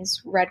Emmys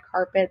red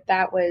carpet,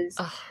 that was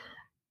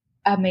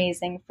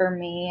amazing for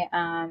me.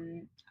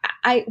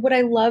 What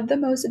I love the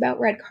most about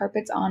red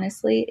carpets,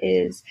 honestly,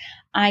 is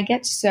I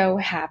get so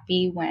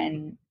happy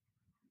when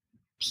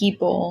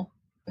people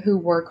who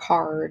work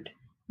hard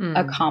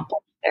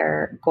accomplish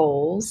their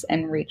goals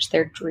and reach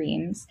their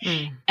dreams.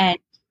 And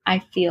I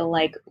feel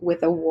like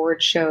with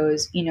award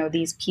shows,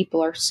 these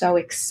people are so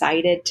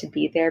excited to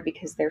be there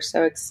because they're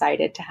so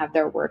excited to have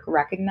their work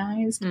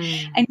recognized.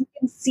 And you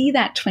can see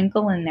that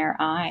twinkle in their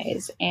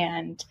eyes.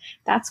 And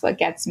that's what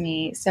gets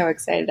me so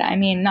excited. I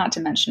mean, not to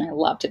mention, I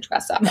love to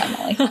dress up,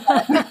 Emily.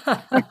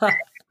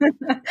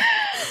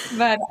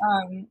 But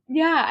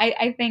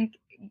I think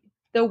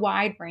the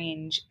wide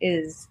range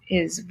is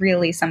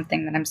really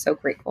something that I'm so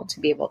grateful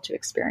to be able to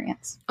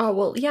experience. Oh,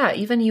 well, yeah.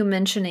 Even you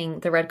mentioning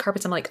the red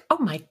carpets, I'm like, oh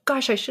my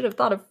gosh, I should have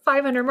thought of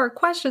 500 more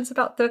questions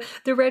about the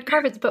red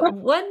carpets. But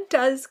one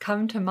does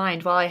come to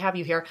mind while I have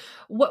you here.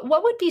 What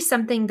would be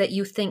something that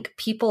you think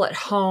people at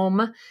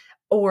home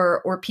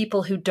or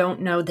people who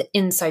don't know the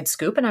inside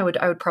scoop, and I would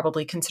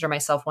probably consider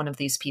myself one of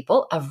these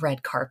people, of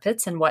red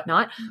carpets and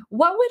whatnot,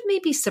 what would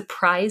maybe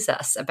surprise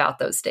us about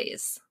those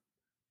days?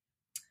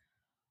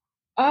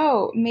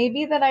 Oh,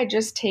 maybe that I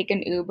just take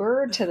an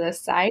Uber to the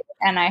site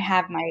and I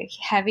have my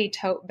heavy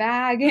tote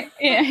bag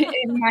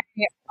on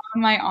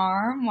my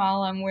arm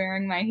while I'm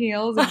wearing my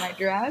heels and my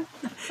dress.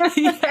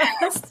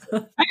 Yes.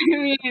 I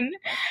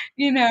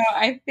mean,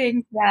 I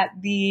think that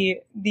the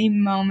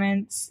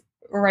moments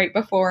right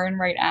before and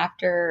right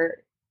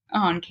after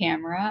on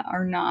camera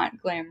are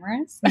not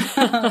glamorous.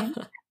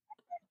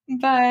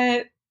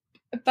 But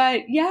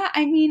yeah,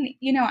 I mean,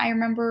 I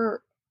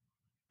remember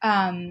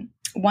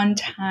one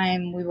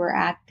time we were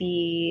at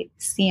the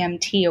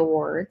CMT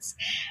Awards,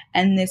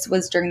 and this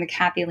was during the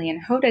Kathie Lee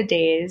and Hoda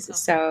days.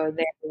 So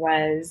there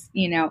was,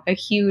 a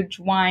huge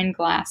wine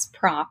glass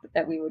prop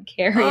that we would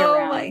carry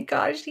around. Oh my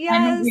gosh,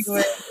 yes.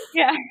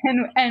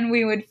 And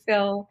we would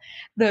fill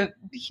the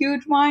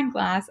huge wine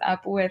glass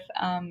up with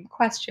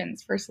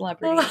questions for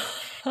celebrities.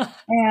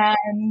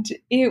 And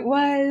it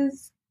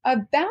was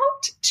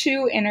about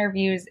 2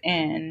 interviews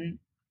in,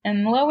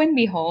 and lo and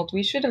behold,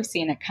 we should have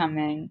seen it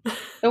coming.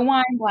 The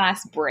wine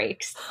glass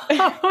breaks.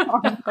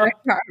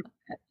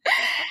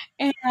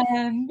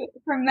 And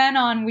from then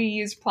on, we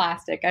used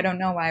plastic. I don't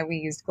know why we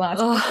used glass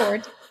before,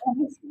 to be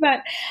honest.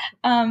 But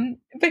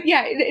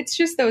yeah, it's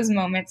just those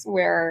moments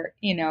where,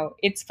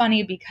 it's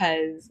funny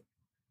because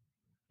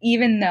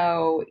even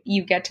though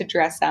you get to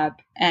dress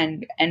up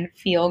and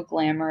feel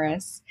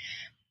glamorous,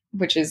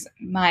 which is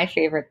my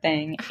favorite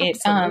thing.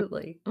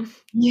 Absolutely.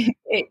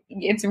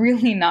 It's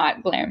really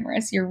not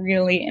glamorous. You're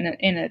really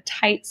in a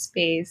tight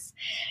space,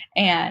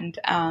 and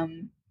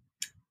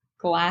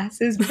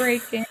glass is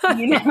breaking,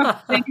 things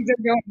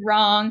are going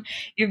wrong.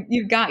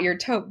 You've got your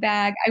tote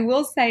bag. I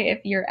will say, if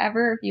you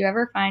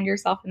ever find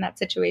yourself in that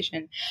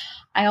situation,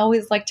 I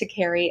always like to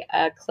carry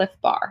a Cliff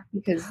Bar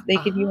because they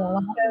give you a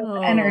lot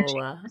of energy,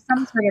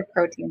 some sort of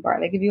protein bar.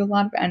 They give you a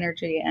lot of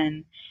energy,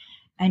 and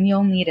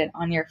you'll need it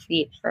on your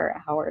feet for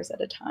hours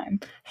at a time.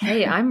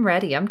 Hey, I'm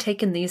ready. I'm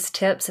taking these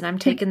tips and I'm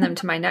taking them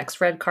to my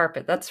next red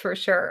carpet. That's for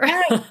sure.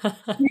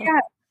 Yeah.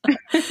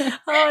 Oh,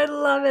 I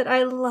love it.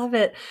 I love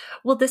it.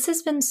 Well, this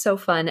has been so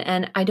fun,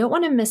 and I don't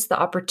want to miss the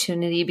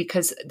opportunity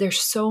because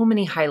there's so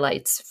many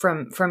highlights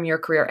from your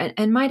career.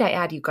 And might I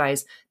add, you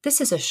guys,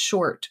 this is a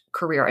short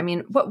career. I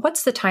mean,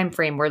 what's the time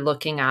frame we're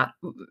looking at,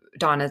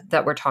 Donna,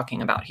 that we're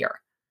talking about here?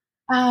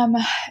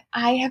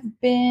 I have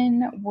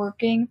been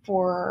working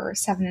for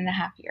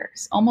 7.5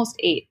 years, almost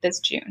 8 this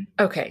June.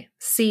 Okay.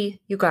 See,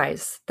 you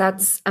guys,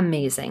 that's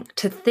amazing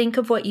to think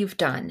of what you've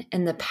done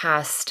in the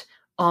past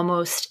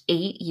almost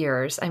 8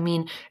 years. I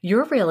mean,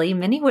 you're really,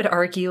 many would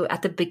argue,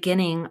 at the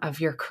beginning of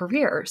your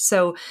career.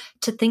 So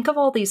to think of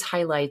all these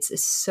highlights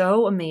is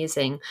so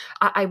amazing.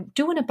 I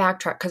do want to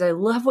backtrack because I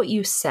love what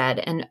you said.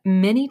 And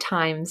many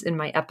times in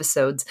my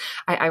episodes,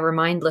 I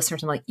remind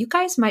listeners, I'm like, you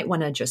guys might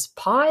want to just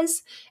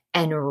pause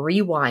and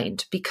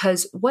rewind,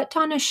 because what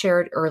Donna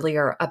shared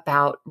earlier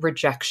about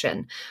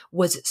rejection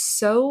was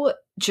so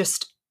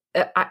just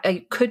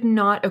I could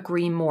not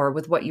agree more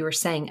with what you were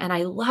saying. And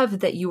I love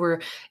that you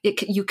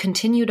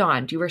continued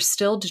on. You were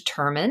still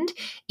determined,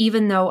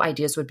 even though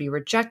ideas would be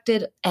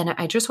rejected. And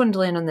I just wanted to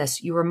land on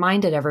this. You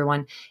reminded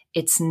everyone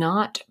it's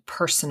not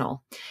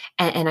personal.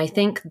 And I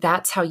think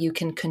that's how you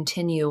can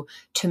continue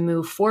to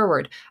move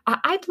forward.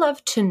 I'd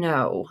love to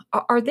know,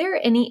 are there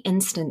any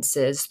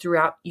instances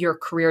throughout your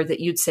career that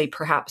you'd say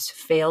perhaps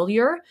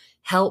failure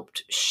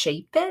helped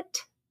shape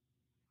it?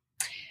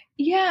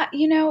 Yeah,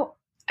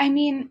 I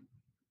mean,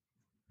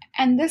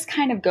 and this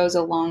kind of goes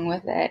along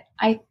with it.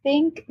 I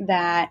think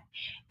that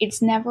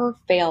it's never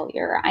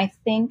failure. I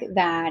think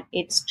that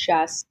it's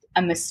just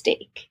a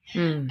mistake.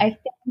 I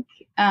think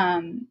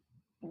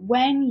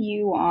when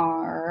you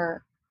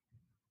are,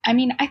 I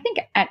think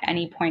at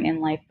any point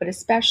in life, but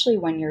especially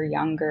when you're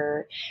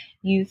younger,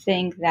 you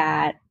think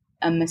that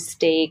a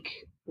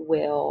mistake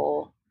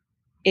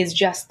is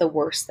just the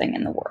worst thing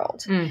in the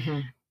world.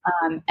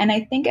 Mm-hmm. And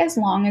I think as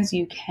long as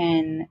you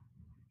can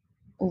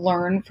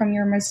learn from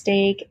your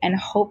mistake and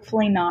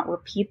hopefully not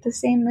repeat the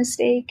same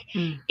mistake,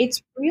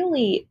 it's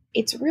really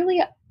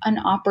an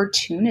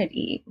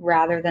opportunity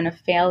rather than a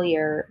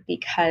failure,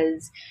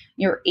 because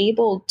you're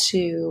able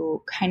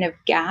to kind of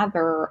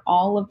gather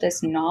all of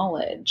this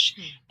knowledge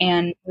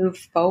and move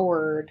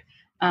forward,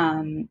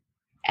 and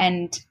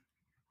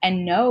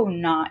know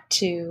not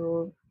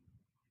to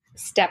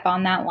step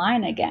on that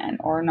line again,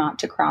 or not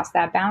to cross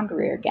that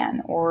boundary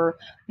again, or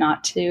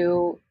not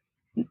to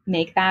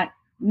make that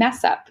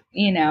mess up,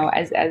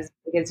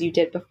 as you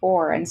did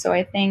before. And so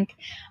I think,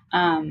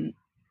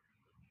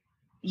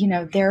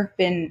 there have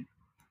been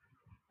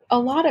a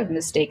lot of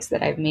mistakes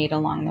that I've made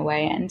along the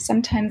way. And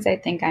sometimes I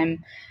think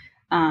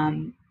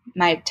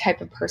my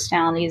type of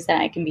personality is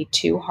that I can be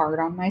too hard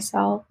on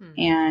myself.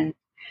 And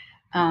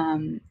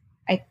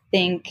I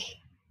think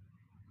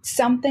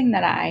something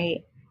that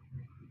I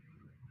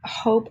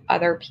hope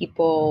other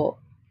people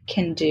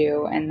can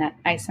do, and that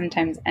I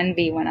sometimes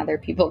envy when other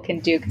people can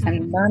do, because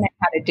I'm learning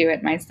how to do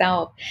it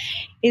myself,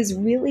 is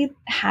really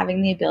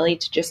having the ability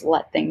to just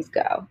let things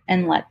go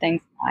and let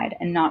things slide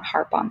and not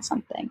harp on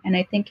something. And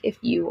I think if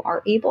you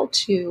are able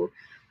to,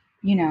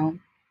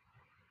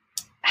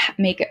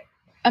 make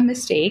a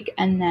mistake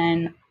and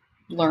then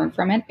learn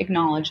from it,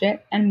 acknowledge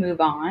it, and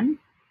move on,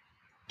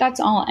 that's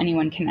all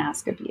anyone can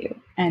ask of you.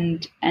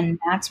 And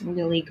that's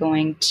really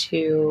going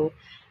to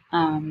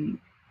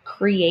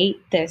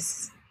create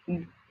this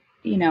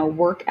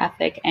work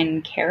ethic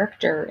and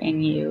character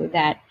in you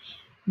that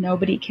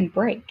nobody can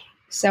break.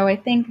 So I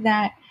think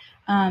that,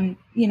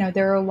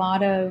 there are a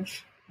lot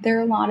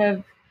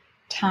of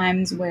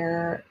times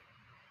where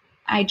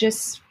I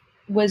just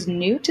was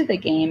new to the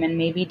game and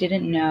maybe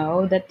didn't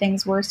know that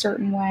things were a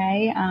certain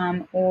way.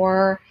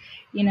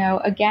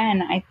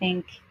 Again, I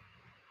think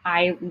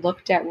I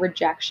looked at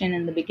rejection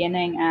in the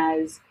beginning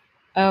as,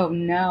 oh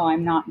no,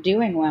 I'm not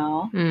doing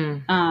well.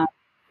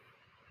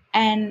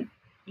 And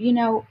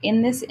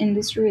in this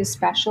industry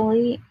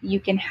especially, you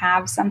can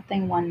have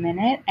something 1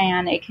 minute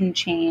and it can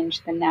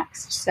change the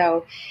next.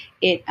 So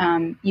you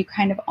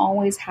kind of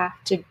always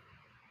have to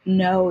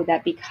know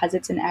that because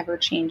it's an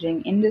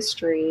ever-changing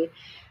industry,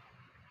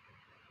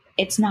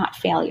 it's not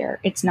failure.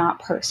 It's not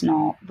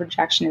personal.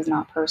 Rejection is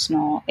not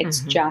personal.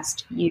 It's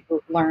just you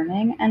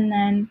learning and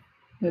then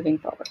moving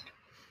forward.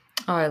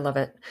 Oh, I love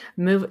it.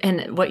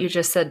 And what you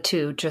just said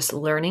too, just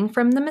learning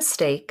from the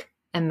mistake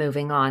and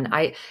moving on.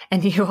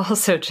 And you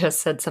also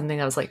just said something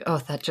I was like, oh,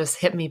 that just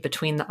hit me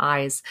between the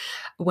eyes.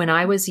 When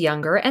I was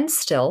younger, and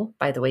still,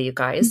 by the way, you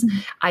guys,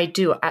 I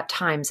do at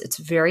times, it's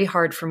very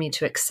hard for me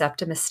to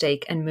accept a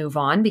mistake and move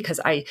on, because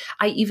I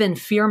even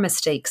fear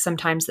mistakes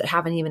sometimes that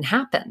haven't even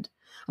happened.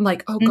 I'm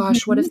like, oh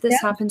gosh, what if this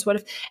Yeah, happens? What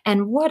if,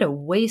 and what a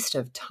waste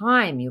of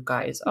time, you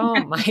guys.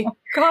 Oh my I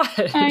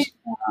gosh.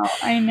 know.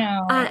 I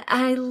know.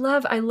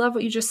 I love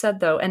what you just said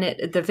though.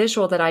 And the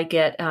visual that I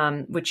get,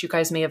 which you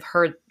guys may have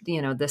heard,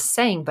 this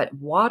saying, but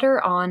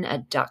water on a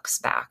duck's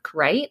back,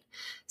 right?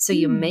 So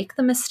you Mm, make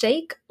the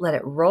mistake, let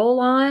it roll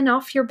on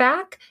off your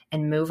back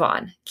and move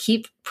on.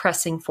 Keep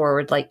pressing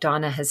forward like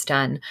Donna has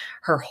done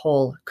her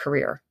whole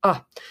career.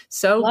 Oh,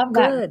 so love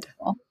that good.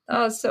 visual.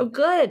 Oh, so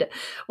good.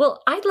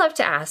 Well, I'd love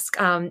to ask,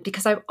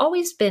 because I've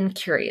always been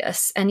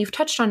curious, and you've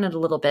touched on it a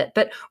little bit,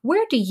 but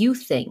where do you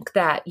think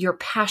that your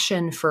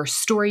passion for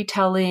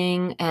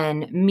storytelling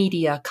and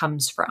media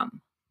comes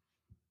from?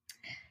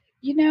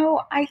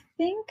 I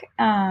think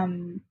a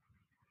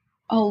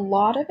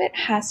lot of it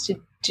has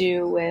to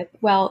do with,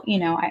 well,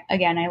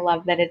 I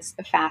love that it's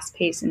a fast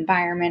paced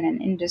environment and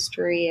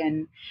industry.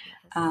 And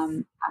Yes.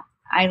 um,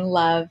 I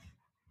love,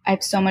 I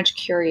have so much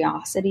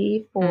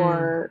curiosity Mm,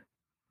 for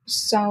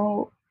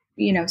so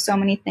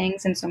many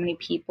things and so many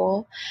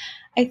people.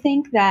 I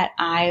think that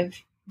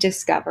I've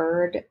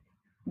discovered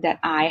that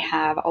I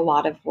have a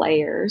lot of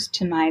layers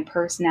to my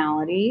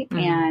personality mm,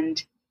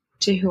 and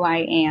to who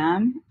I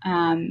am.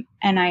 And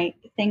I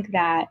think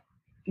that,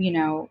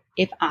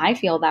 if I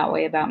feel that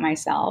way about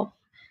myself,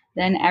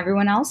 then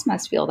everyone else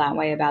must feel that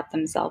way about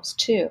themselves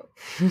too.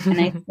 And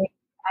I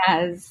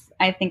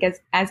think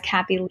as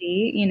Kathy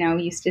Lee,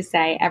 used to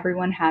say,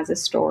 everyone has a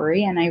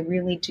story, and I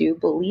really do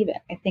believe it.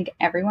 I think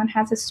everyone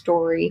has a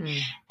story,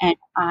 mm, and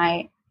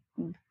I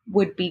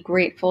would be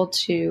grateful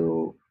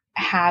to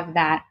have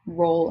that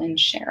role in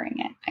sharing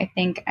it. I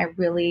think I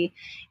really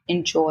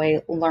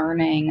enjoy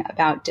learning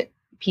about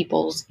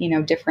people's,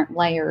 different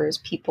layers,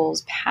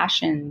 people's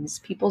passions,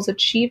 people's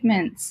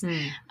achievements,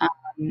 mm.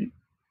 um,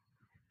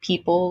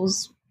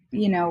 people's,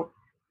 you know,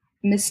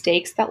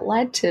 mistakes that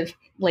led to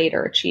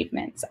later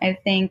achievements. I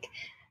think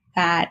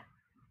that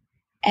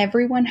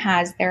everyone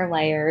has their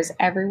layers,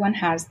 everyone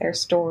has their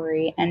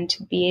story, and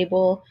to be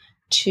able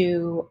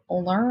to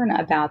learn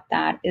about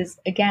that is,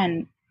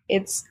 again,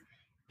 it's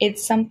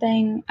it's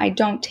something I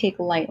don't take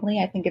lightly.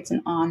 I think it's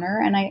an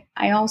honor, and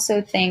I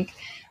also think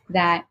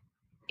that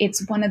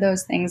it's one of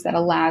those things that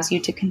allows you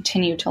to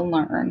continue to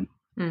learn.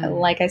 Mm.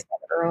 Like I said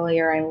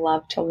earlier, I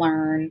love to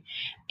learn,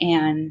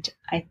 and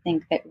I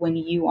think that when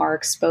you are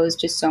exposed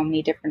to so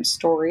many different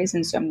stories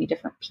and so many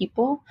different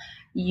people,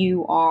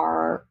 you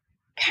are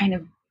kind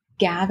of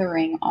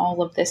gathering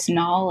all of this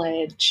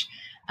knowledge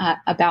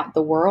about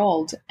the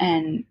world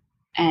and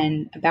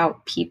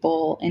about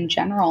people in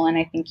general. And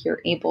I think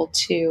you're able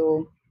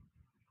to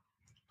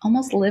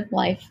almost live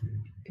life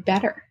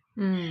better.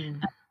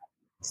 Mm.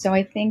 So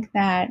I think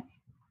that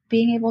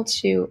being able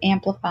to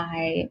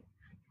amplify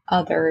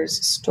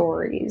others'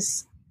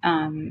 stories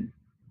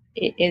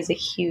is a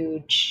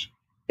huge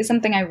is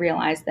something I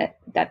realized that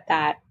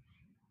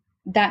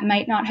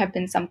might not have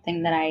been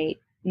something that I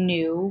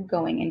knew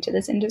going into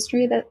this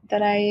industry that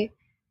I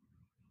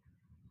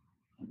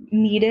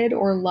needed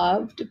or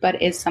loved,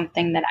 but is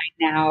something that I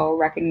now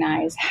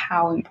recognize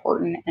how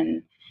important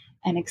and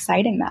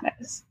exciting that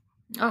is.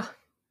 Oh,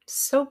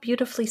 so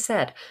beautifully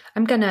said.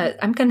 I'm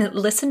gonna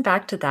listen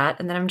back to that,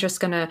 and then I'm just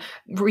gonna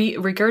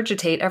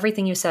regurgitate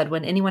everything you said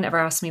when anyone ever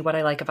asks me what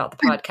I like about the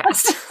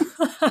podcast.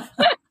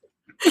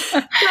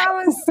 That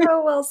was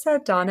so well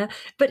said, Donna.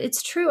 But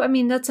it's true. I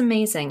mean, that's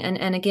amazing.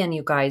 And again,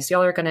 you guys,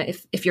 y'all are gonna,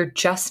 if you're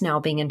just now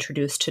being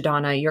introduced to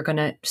Donna, you're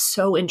gonna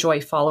so enjoy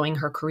following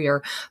her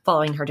career,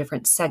 following her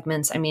different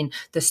segments. I mean,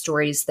 the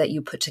stories that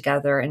you put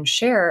together and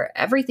share,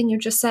 everything you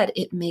just said,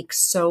 it makes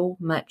so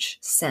much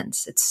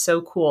sense. It's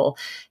so cool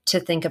to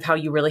think of how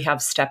you really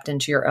have stepped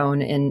into your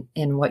own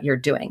in what you're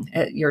doing.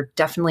 You're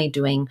definitely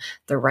doing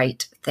the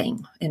right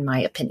thing, in my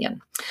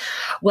opinion.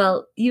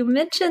 Well, you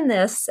mentioned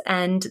this,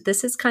 and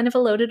this is kind of a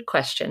loaded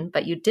question,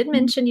 but you did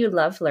mention you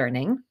love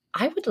learning.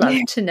 I would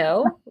love to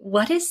know,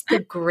 what is the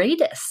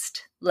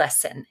greatest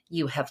lesson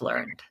you have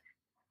learned?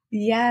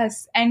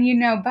 Yes. And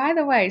by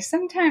the way,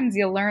 sometimes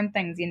you learn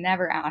things you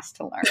never asked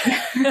to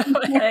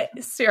learn.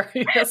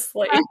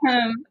 Seriously.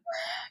 um,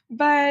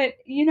 but,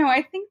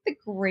 I think the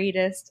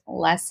greatest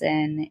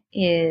lesson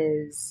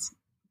is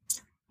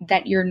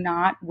that you're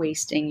not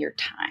wasting your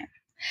time.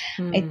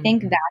 I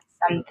think Mm, that's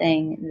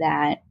something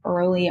that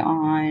early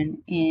on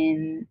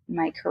in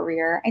my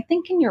career, I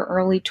think in your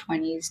early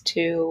 20s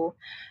too,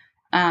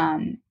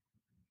 um,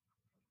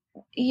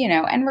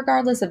 and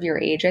regardless of your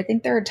age, I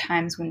think there are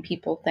times when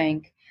people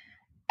think,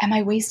 am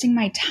I wasting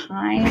my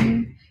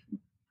time?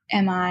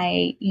 Am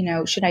I,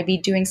 should I be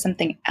doing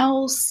something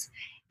else?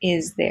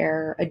 Is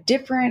there a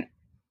different,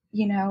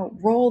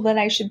 role that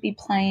I should be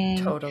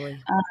playing? totally.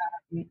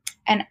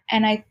 And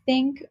I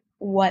think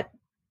what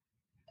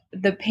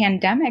the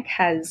pandemic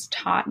has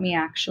taught me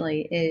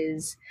actually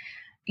is,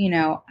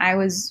 I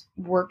was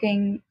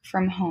working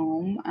from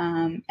home,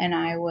 and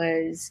I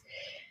was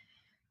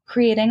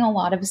creating a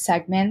lot of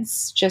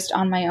segments just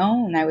on my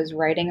own. I was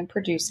writing and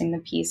producing the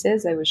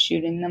pieces, I was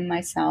shooting them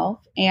myself.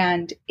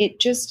 And it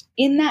just,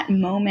 in that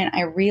moment,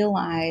 I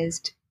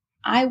realized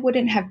I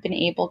wouldn't have been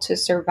able to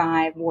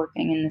survive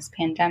working in this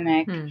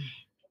pandemic Hmm.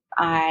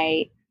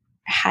 I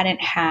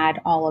hadn't had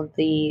all of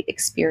the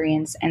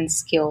experience and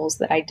skills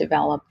that I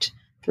developed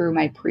through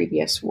my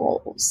previous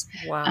roles.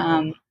 Wow.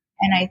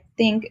 And I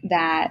think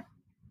that,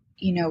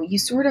 you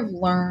sort of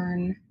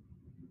learn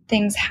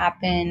things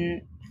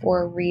happen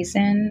for a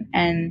reason,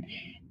 and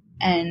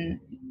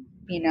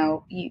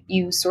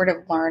you sort of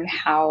learn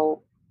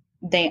how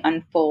they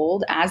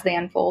unfold as they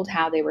unfold,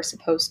 how they were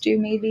supposed to,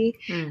 maybe.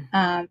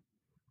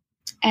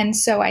 And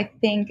so I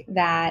think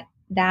that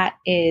that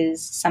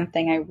is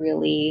something I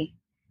really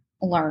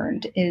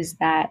learned, is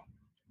that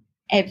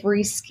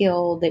every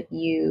skill that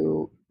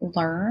you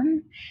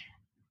learn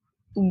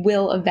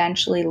will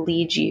eventually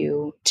lead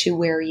you to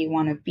where you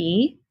want to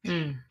be.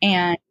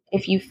 And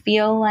if you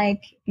feel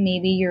like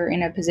maybe you're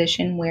in a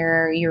position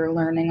where you're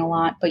learning a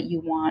lot, but you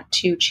want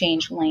to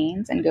change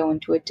lanes and go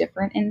into a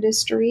different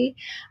industry,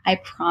 I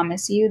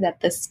promise you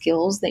that the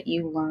skills that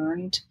you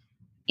learned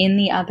in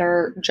the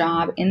other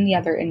job, in the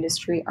other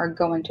industry, are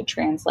going to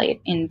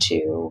translate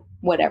into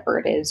whatever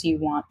it is you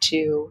want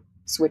to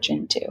switch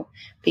into.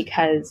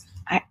 Because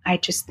I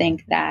just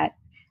think that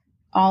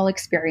all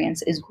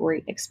experience is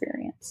great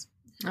experience.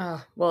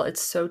 Oh, well,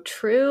 it's so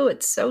true.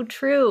 It's so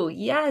true.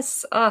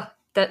 Yes.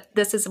 That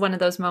this is one of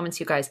those moments,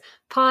 you guys,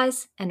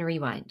 pause and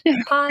rewind,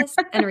 pause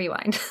and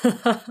rewind.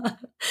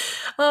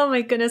 Oh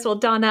my goodness. Well,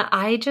 Donna,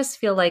 I just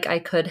feel like I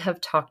could have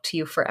talked to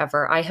you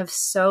forever. I have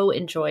so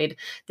enjoyed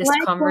this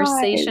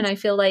conversation. I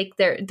feel like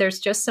there's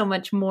just so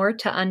much more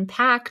to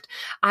unpack.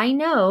 I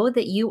know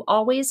that you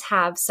always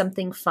have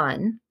something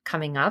fun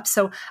coming up.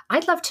 So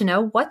I'd love to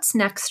know what's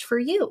next for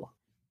you.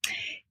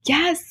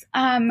 Yes.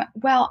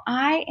 Well,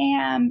 I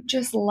am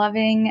just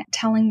loving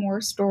telling more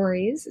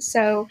stories.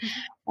 So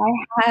I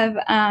have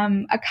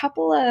a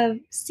couple of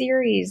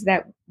series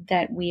that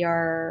we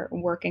are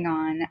working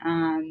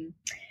on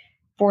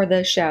for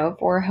the show,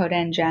 for Hoda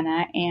and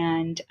Jenna,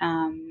 and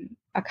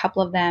a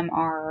couple of them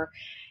are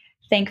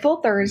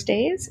Thankful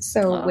Thursdays.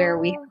 So where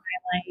we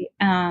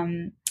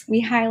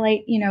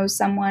highlight,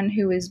 someone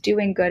who is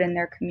doing good in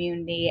their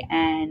community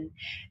and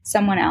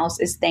someone else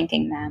is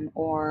thanking them,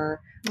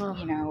 or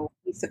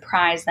we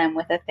surprise them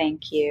with a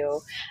thank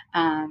you.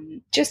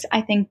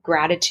 I think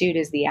gratitude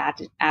is the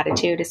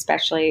attitude,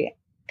 especially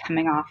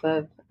coming off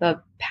of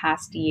the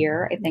past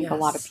year. I think a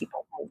lot of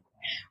people have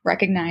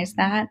recognized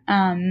that.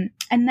 And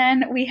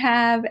then we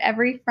have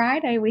every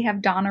Friday, we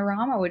have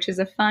Donna-rama, which is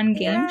a fun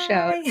game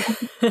show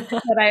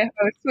that I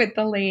host with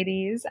the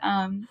ladies.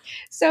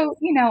 So,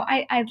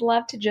 I'd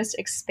love to just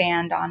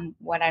expand on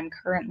what I'm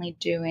currently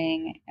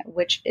doing,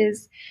 which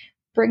is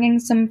bringing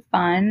some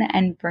fun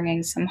and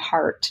bringing some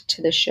heart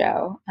to the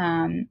show.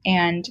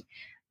 And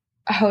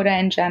Hoda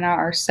and Jenna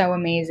are so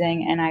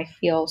amazing, and I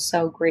feel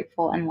so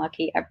grateful and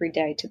lucky every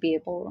day to be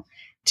able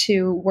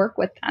to work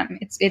with them.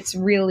 It's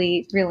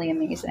really, really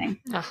amazing.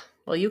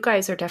 Well, you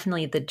guys are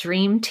definitely the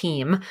dream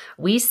team.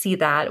 We see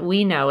that,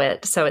 we know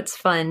it. So it's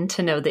fun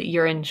to know that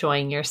you're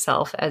enjoying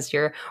yourself as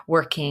you're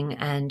working,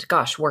 and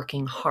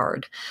working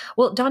hard.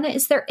 Well, Donna,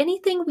 is there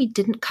anything we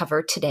didn't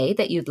cover today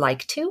that you'd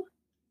like to?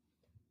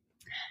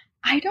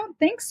 I don't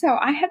think so.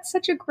 I had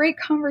such a great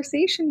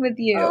conversation with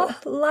you. Oh,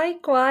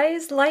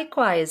 likewise.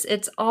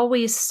 It's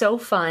always so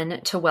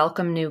fun to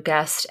welcome new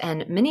guests,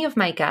 and many of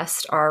my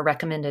guests are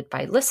recommended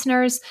by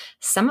listeners.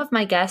 Some of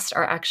my guests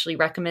are actually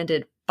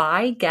recommended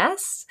by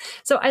guests.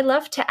 So I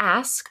love to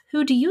ask,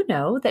 who do you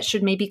know that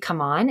should maybe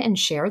come on and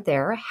share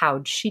their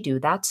How'd She Do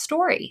That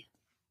story?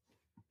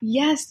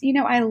 Yes,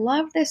 I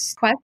love this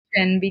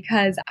question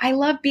because I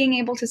love being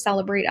able to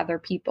celebrate other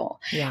people.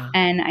 Yeah.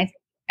 And I think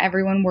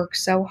everyone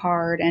works so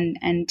hard,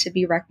 and to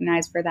be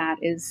recognized for that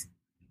is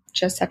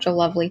just such a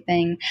lovely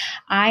thing.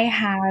 I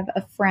have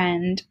a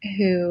friend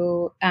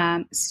who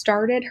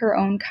started her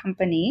own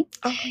company.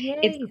 Oh, yay.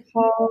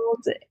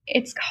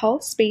 It's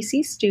called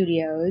Spacey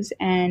Studios,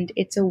 and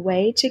it's a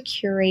way to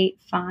curate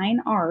fine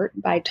art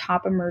by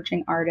top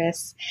emerging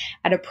artists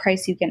at a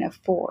price you can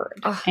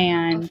afford.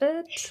 And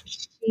her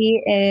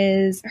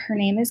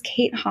name is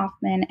Kate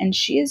Hoffman, and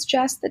she is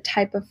just the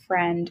type of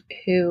friend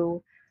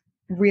who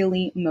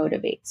really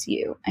motivates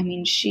you. I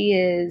mean,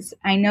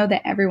 I know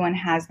that everyone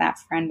has that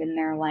friend in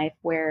their life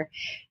where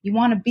you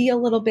want to be a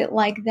little bit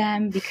like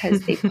them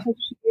because they push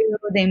you,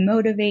 they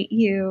motivate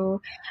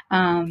you,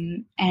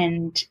 and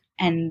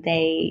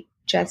they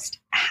just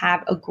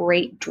have a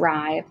great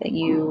drive that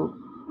you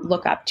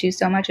look up to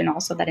so much, and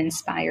also that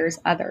inspires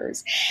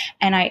others.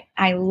 And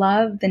I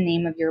love the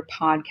name of your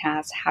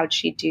podcast, How'd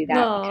She Do That?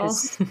 Aww.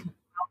 Because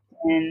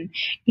often,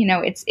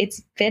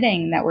 it's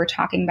fitting that we're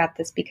talking about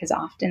this, because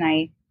often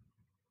I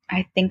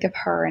think of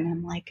her and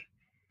I'm like,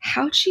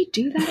 how'd she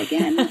do that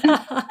again?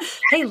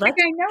 Hey, I know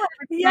I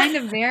was kind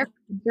of there for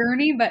the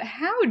journey, but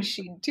how'd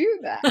she do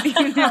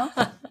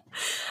that?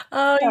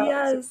 Oh, so,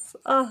 yes.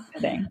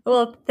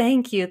 Well,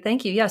 thank you.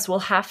 Yes, we'll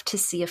have to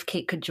see if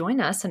Kate could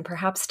join us and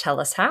perhaps tell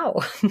us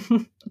how.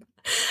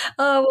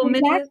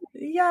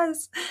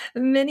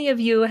 Many of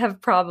you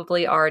have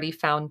probably already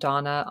found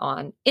Donna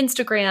on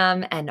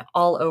Instagram and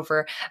all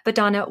over. But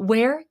Donna,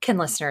 where can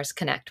listeners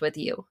connect with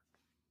you?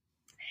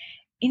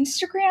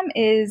 Instagram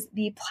is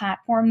the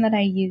platform that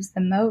I use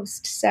the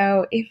most.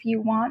 So if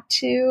you want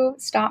to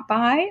stop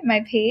by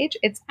my page,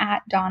 it's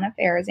at Donna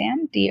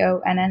Farizan,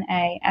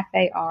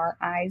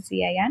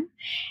 DonnaFarizan.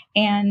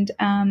 And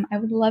I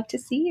would love to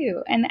see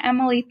you. And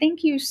Emily,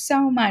 thank you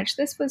so much.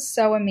 This was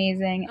so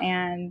amazing.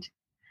 And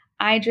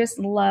I just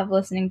love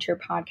listening to your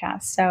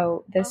podcast.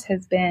 So this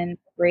has been a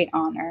great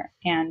honor,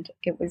 and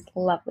it was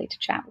lovely to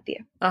chat with you.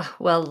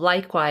 Well,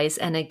 likewise.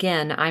 And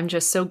again, I'm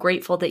just so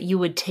grateful that you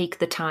would take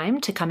the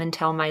time to come and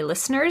tell my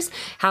listeners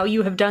how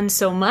you have done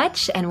so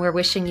much. And we're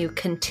wishing you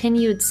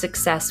continued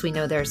success. We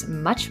know there's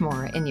much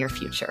more in your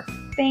future.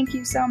 Thank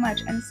you so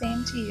much. And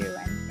same to you.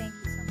 And thank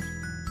you so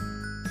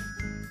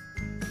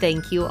much.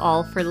 Thank you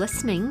all for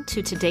listening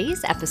to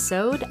today's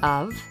episode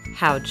of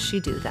How'd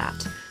She Do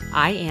That?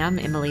 I am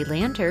Emily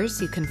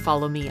Landers. You can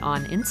follow me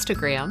on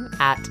Instagram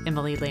at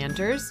Emily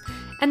Landers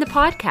and the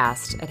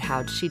podcast at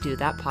How'd She Do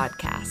That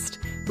Podcast.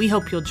 We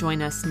hope you'll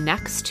join us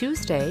next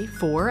Tuesday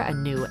for a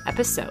new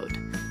episode.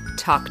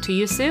 Talk to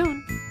you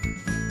soon.